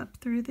step up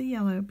through the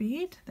yellow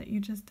bead that you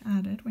just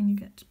added when you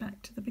get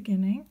back to the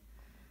beginning.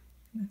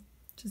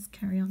 Just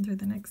carry on through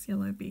the next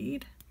yellow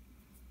bead.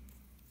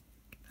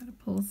 Give that a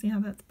pull, see how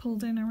that's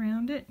pulled in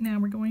around it. Now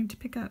we're going to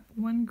pick up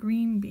one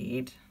green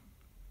bead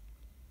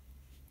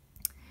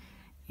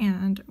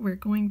and we're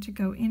going to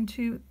go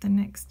into the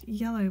next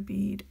yellow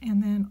bead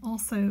and then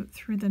also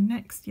through the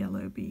next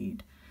yellow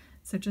bead.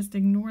 So just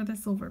ignore the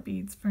silver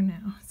beads for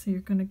now. So you're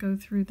going to go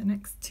through the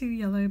next 2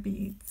 yellow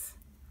beads.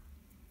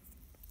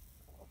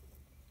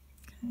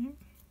 Okay.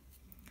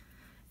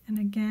 And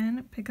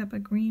again, pick up a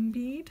green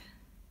bead,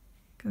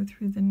 go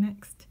through the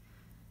next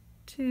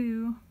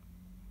 2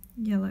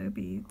 yellow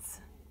beads.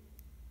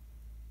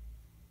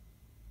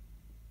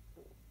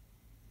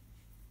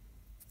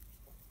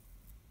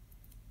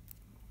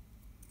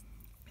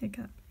 Pick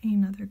up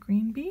another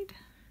green bead,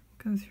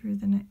 go through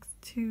the next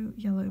 2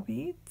 yellow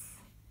beads.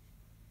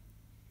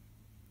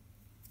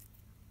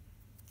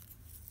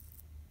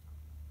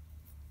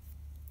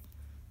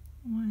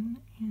 One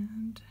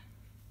and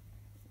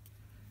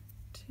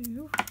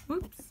 2.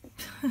 Whoops.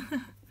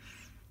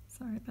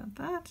 Sorry about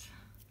that.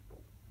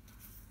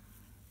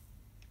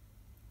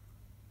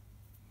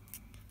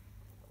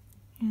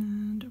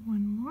 And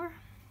one more.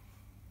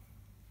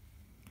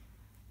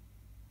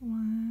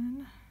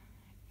 1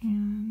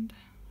 and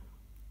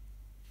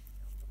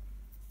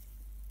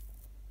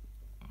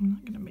I'm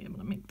not going to be able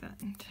to make that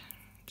in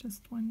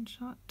just one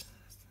shot.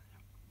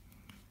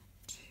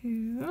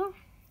 2.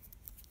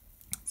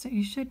 So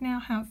you should now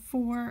have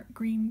 4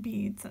 green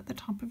beads at the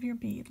top of your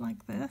bead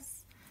like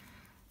this.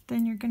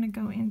 Then you're going to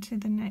go into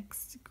the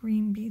next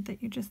green bead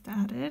that you just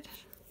added.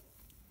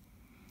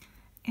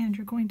 And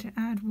you're going to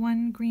add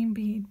 1 green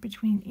bead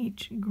between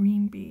each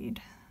green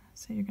bead.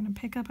 So you're going to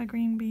pick up a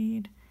green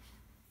bead,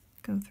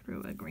 go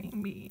through a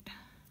green bead.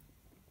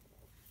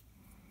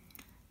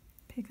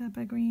 Pick up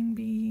a green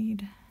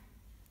bead,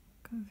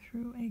 go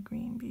through a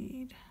green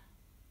bead.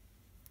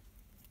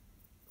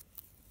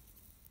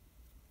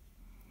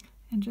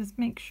 And just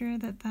make sure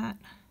that that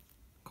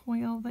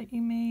coil that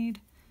you made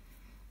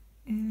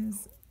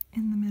is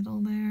in the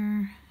middle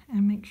there,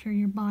 and make sure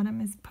your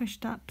bottom is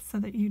pushed up so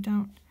that you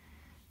don't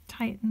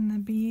tighten the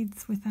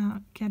beads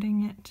without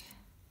getting it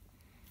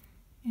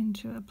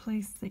into a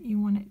place that you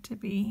want it to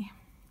be.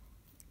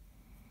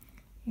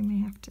 You may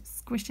have to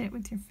squish it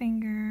with your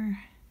finger.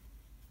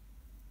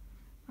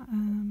 Okay,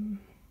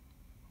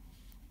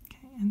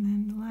 and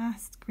then the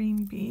last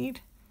green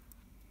bead.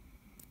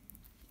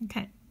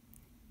 Okay,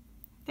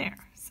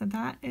 there. So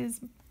that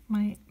is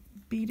my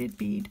beaded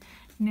bead.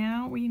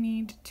 Now we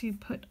need to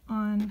put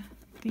on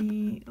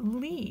the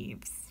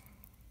leaves.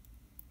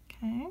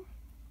 Okay.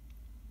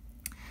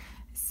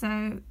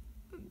 So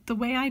the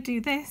way I do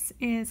this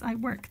is I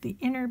work the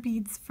inner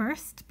beads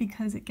first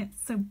because it gets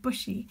so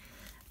bushy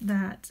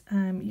that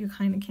you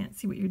kind of can't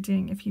see what you're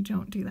doing if you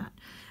don't do that.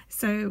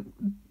 So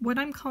what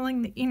I'm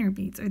calling the inner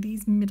beads are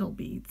these middle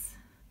beads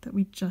that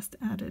we just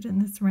added in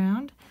this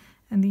round,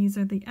 and these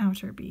are the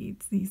outer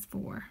beads, these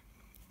 4.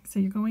 So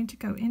you're going to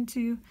go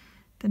into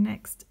the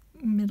next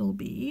middle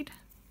bead,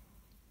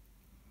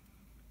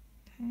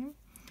 okay,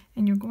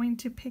 and you're going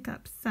to pick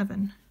up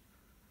 7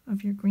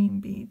 of your green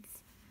beads.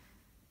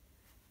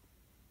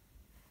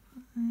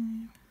 5,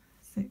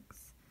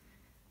 6,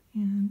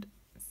 and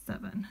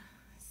 7.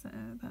 So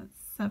that's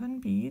 7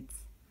 beads.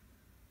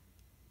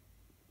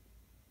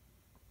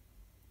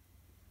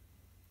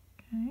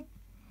 Okay,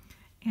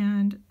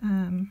 and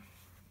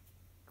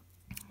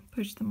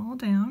push them all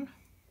down.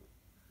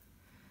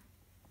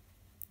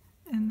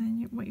 And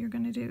then what you're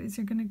going to do is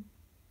you're going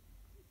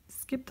to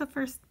skip the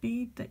first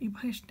bead that you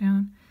pushed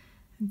down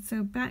and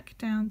sew back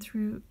down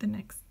through the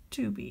next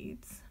 2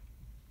 beads.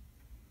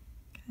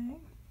 Okay.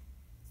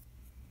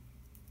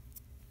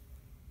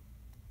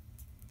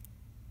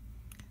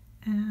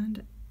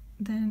 And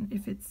then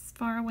if it's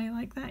far away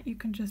like that, you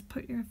can just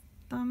put your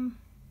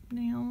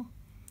thumbnail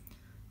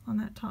on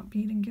that top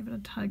bead and give it a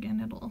tug and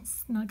it'll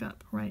snug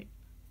up right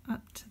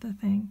up to the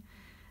thing.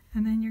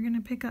 And then you're going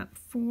to pick up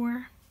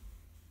 4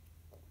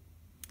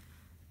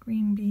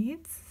 green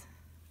beads,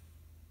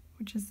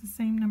 which is the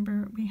same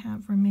number we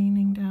have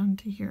remaining down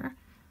to here.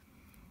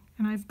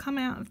 And I've come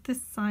out of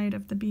this side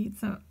of the bead,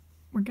 so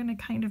we're going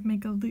to kind of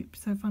make a loop.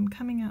 So if I'm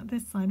coming out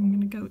this side, I'm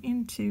going to go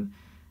into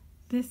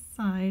this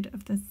side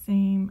of the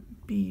same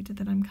bead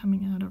that I'm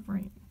coming out of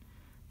right,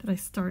 that I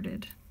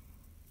started.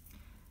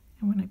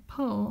 And when I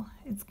pull,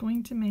 it's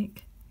going to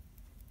make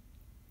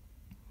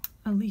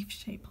a leaf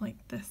shape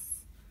like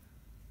this.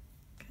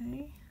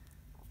 Okay,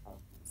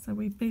 so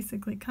we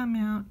basically come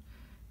out,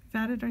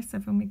 added our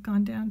 7, we've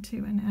gone down 2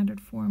 and added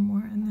 4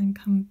 more, and then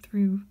come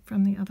through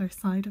from the other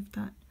side of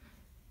that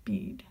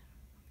bead.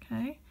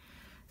 Okay,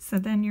 so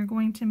then you're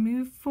going to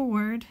move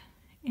forward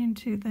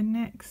into the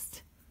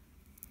next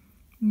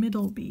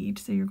middle bead.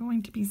 So you're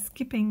going to be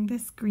skipping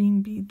this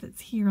green bead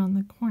that's here on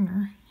the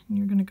corner, and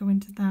you're going to go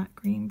into that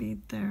green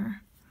bead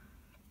there.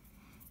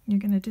 You're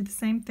going to do the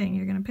same thing.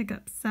 You're going to pick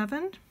up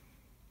 7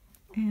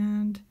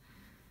 and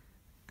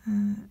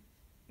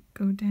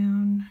go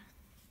down,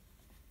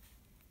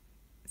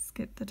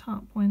 skip the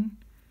top one,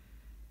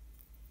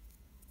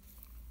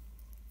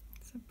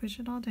 so push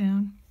it all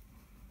down,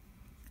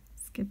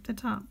 skip the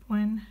top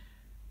one,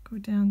 go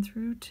down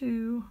through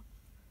 2,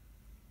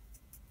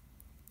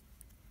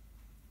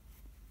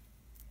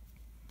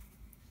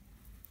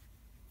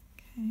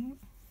 okay,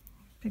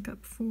 pick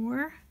up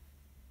 4,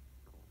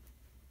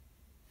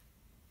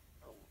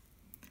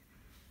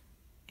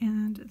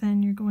 and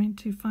then you're going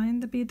to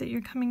find the bead that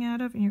you're coming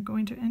out of, and you're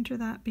going to enter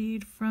that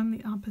bead from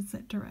the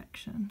opposite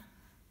direction,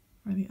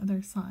 or the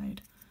other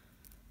side.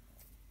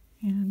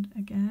 And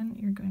again,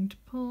 you're going to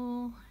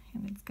pull,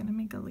 and it's going to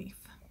make a leaf.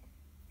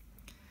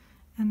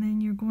 And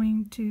then you're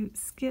going to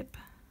skip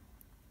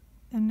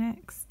the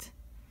next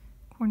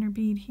corner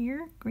bead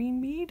here, green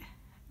bead,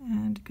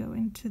 and go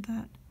into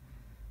that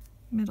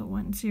middle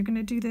one. So you're going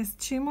to do this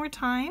 2 more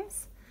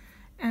times,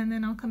 and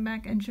then I'll come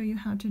back and show you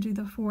how to do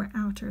the 4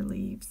 outer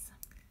leaves.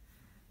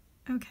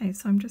 Okay,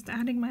 so I'm just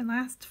adding my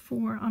last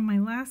 4 on my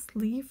last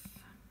leaf.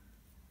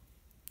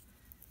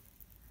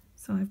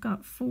 So I've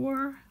got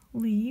 4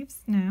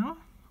 leaves now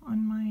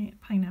on my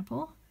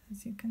pineapple,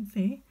 as you can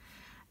see.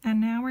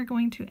 And now we're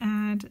going to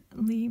add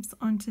leaves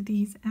onto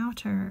these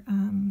outer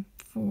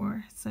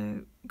 4.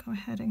 So go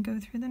ahead and go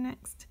through the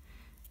next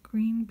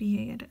green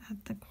bead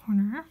at the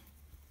corner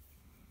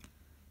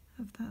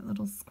of that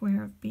little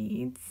square of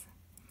beads.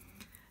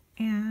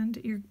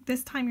 And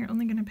this time you're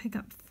only going to pick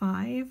up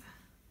 5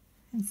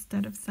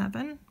 instead of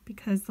 7,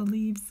 because the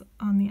leaves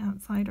on the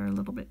outside are a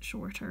little bit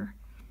shorter,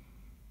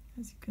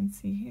 as you can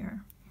see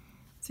here.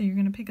 So you're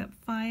going to pick up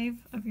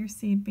 5 of your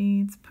seed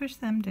beads, push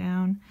them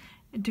down,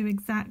 do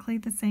exactly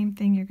the same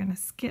thing. You're going to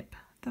skip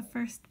the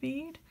first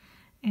bead,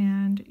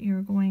 and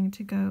you're going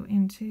to go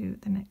into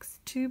the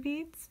next 2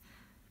 beads.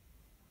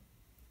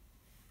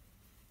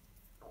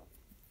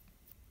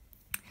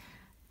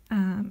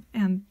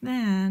 And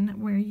then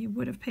where you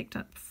would have picked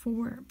up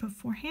 4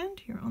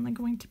 beforehand, you're only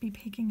going to be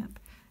picking up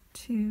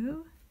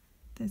 2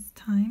 this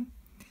time,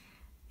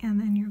 and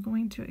then you're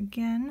going to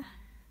again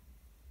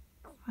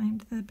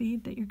find the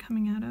bead that you're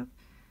coming out of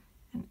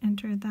and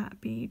enter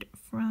that bead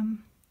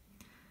from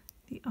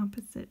the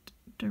opposite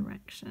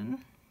direction.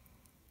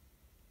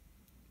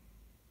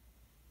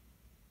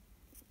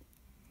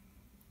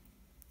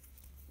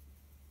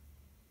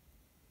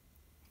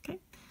 Okay,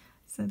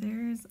 so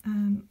there's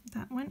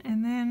that one,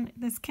 and then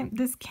this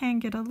can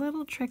get a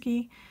little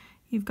tricky.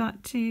 You've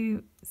got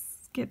to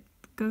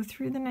go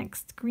through the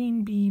next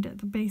green bead at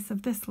the base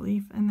of this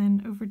leaf, and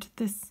then over to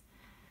this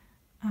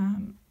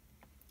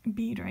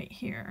bead right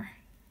here.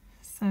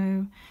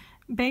 So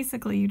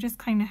basically you just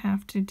kind of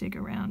have to dig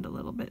around a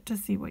little bit to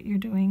see what you're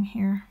doing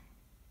here.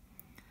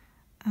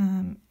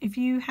 If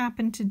you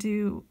happen to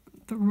do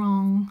the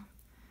wrong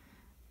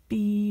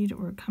bead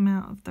or come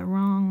out of the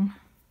wrong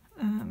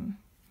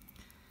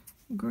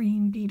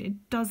green bead,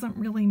 it doesn't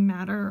really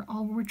matter.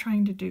 All we're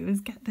trying to do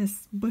is get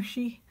this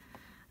bushy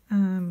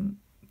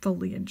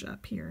foliage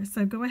up here.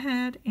 So go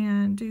ahead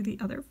and do the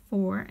other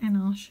 4, and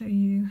I'll show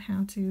you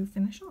how to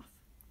finish off.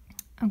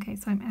 Okay,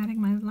 so I'm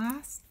adding my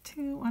last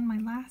 2 on my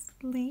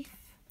last leaf,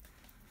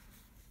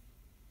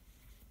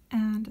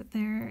 and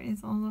there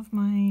is all of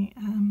my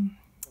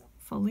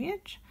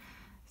foliage.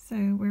 So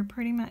we're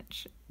pretty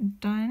much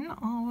done.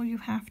 All you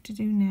have to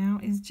do now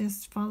is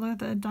just follow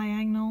the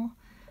diagonal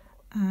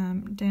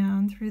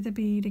down through the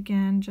bead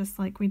again, just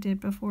like we did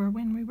before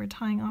when we were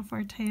tying off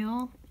our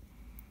tail.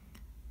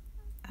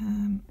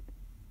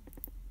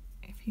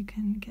 If you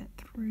can get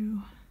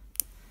through,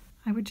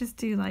 I would just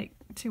do like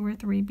 2 or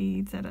 3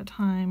 beads at a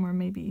time, or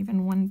maybe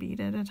even 1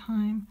 bead at a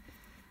time,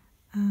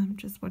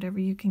 just whatever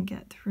you can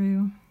get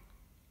through.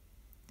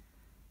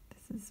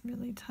 This is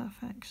really tough,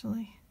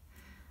 actually.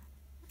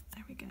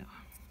 There we go.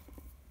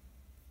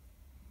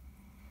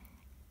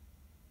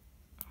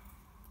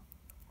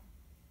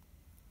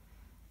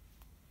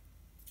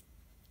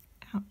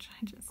 Ouch,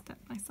 I just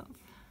stepped myself.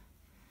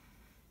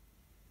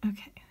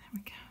 Okay, there we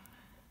go.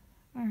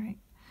 All right,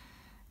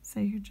 so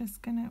you're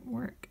just gonna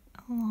work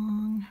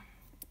along.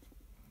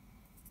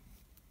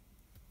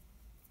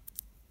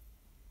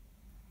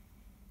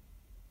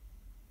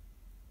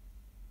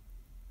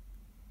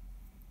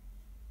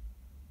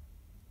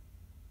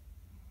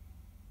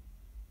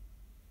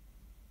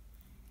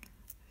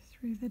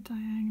 Through the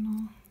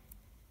diagonal,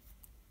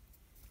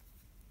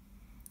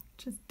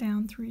 just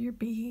down through your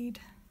bead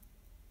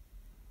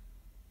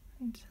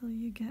until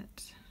you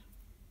get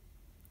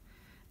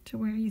to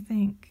where you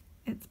think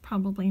it's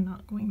probably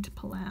not going to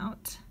pull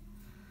out.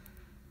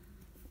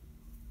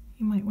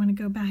 You might want to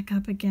go back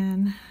up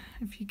again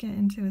if you get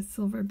into a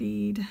silver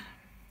bead.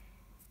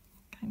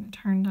 kind of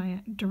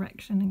turn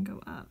direction and go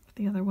up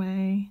the other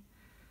way.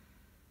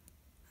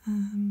 For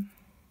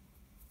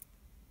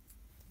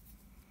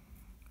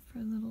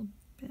a little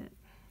bit.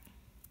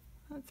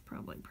 That's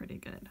probably pretty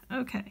good.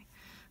 Okay,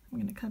 I'm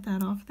going to cut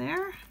that off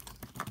there.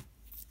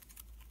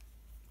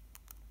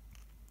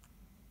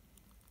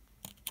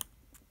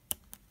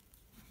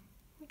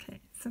 Okay,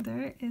 so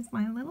there is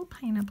my little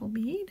pineapple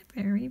bead.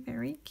 Very,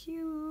 very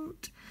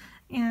cute.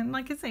 And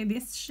like I say,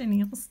 this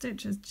chenille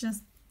stitch is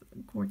just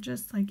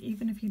gorgeous. Like,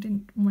 even if you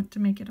didn't want to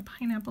make it a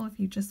pineapple, if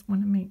you just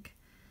want to make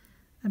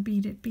a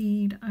beaded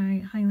bead,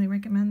 I highly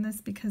recommend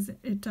this because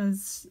it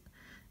does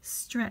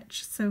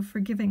stretch so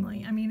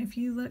forgivingly. I mean, if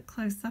you look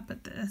close up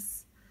at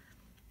this,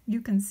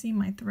 you can see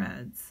my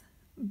threads,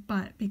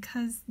 but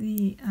because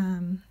the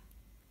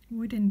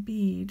wooden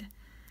bead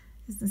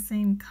is the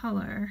same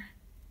color,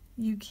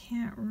 you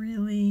can't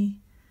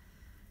really,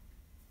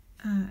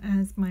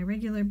 as my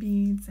regular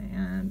beads,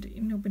 and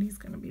nobody's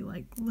going to be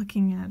like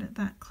looking at it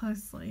that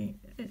closely.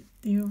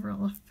 The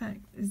overall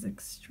effect is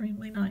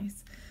extremely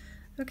nice.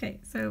 Okay,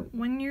 so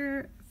when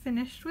you're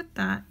finished with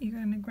that, you're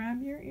going to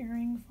grab your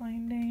earring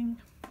finding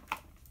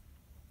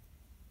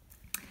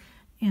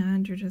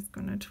and you're just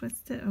going to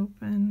twist it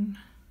open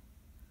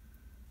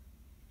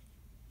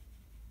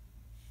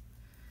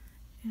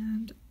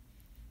and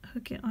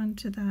hook it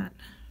onto that.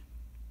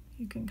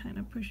 You can kind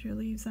of push your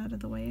leaves out of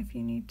the way if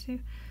you need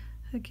to.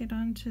 Hook it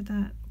onto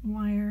that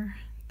wire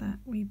that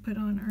we put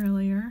on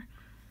earlier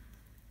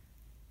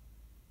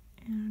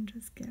and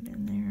just get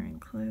in there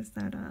and close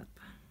that up.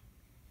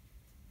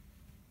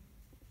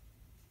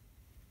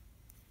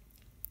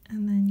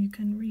 And then you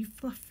can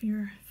refluff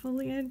your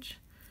foliage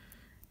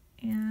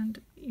and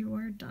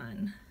you're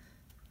done.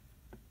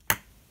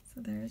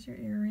 So there's your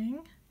earring.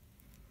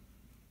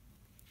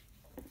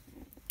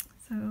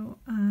 So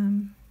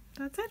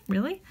that's it,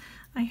 really.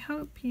 I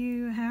hope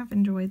you have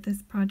enjoyed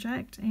this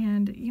project,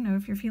 and you know,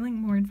 if you're feeling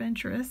more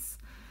adventurous,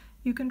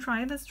 you can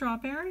try the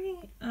strawberry.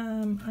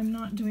 I'm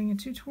not doing a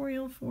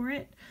tutorial for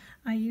it.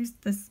 I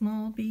used the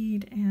small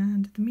bead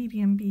and the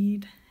medium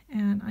bead,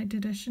 and I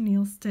did a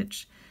chenille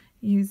stitch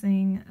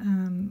using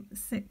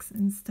 6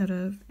 instead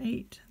of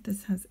 8.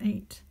 This has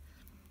 8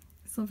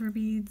 silver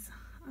beads.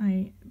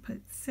 I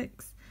put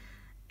 6,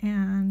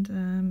 and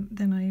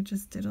then I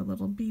just did a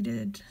little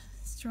beaded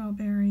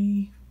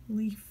strawberry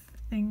leaf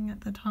thing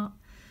at the top.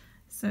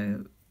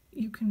 So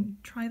you can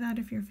try that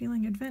if you're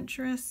feeling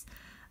adventurous.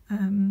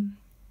 And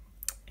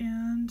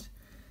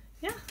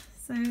yeah,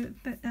 so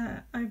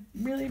I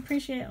really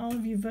appreciate all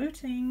of you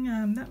voting.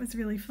 That was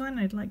really fun.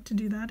 I'd like to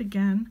do that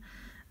again.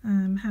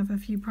 Have a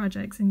few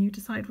projects and you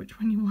decide which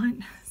one you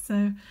want.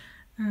 So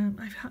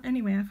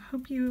anyway, I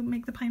hope you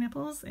make the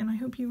pineapples and I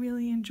hope you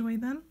really enjoy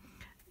them.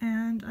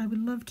 And I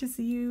would love to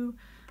see you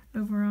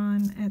over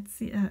on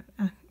Etsy,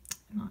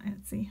 not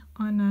Etsy,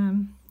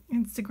 on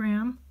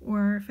Instagram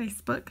or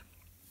Facebook.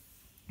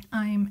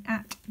 I'm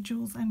at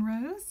Jules and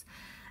Rose.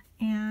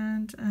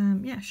 And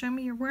yeah, show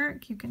me your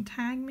work. You can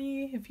tag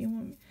me if you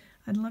want.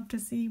 I'd love to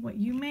see what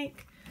you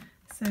make.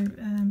 So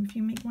if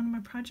you make one of my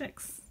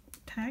projects,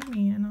 tag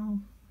me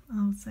and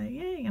I'll say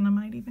yay, and I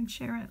might even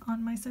share it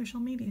on my social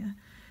media.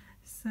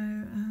 So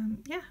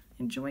yeah,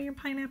 enjoy your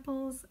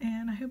pineapples,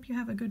 and I hope you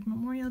have a good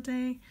Memorial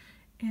Day,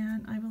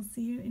 and I will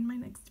see you in my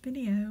next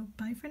video.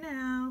 Bye for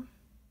now.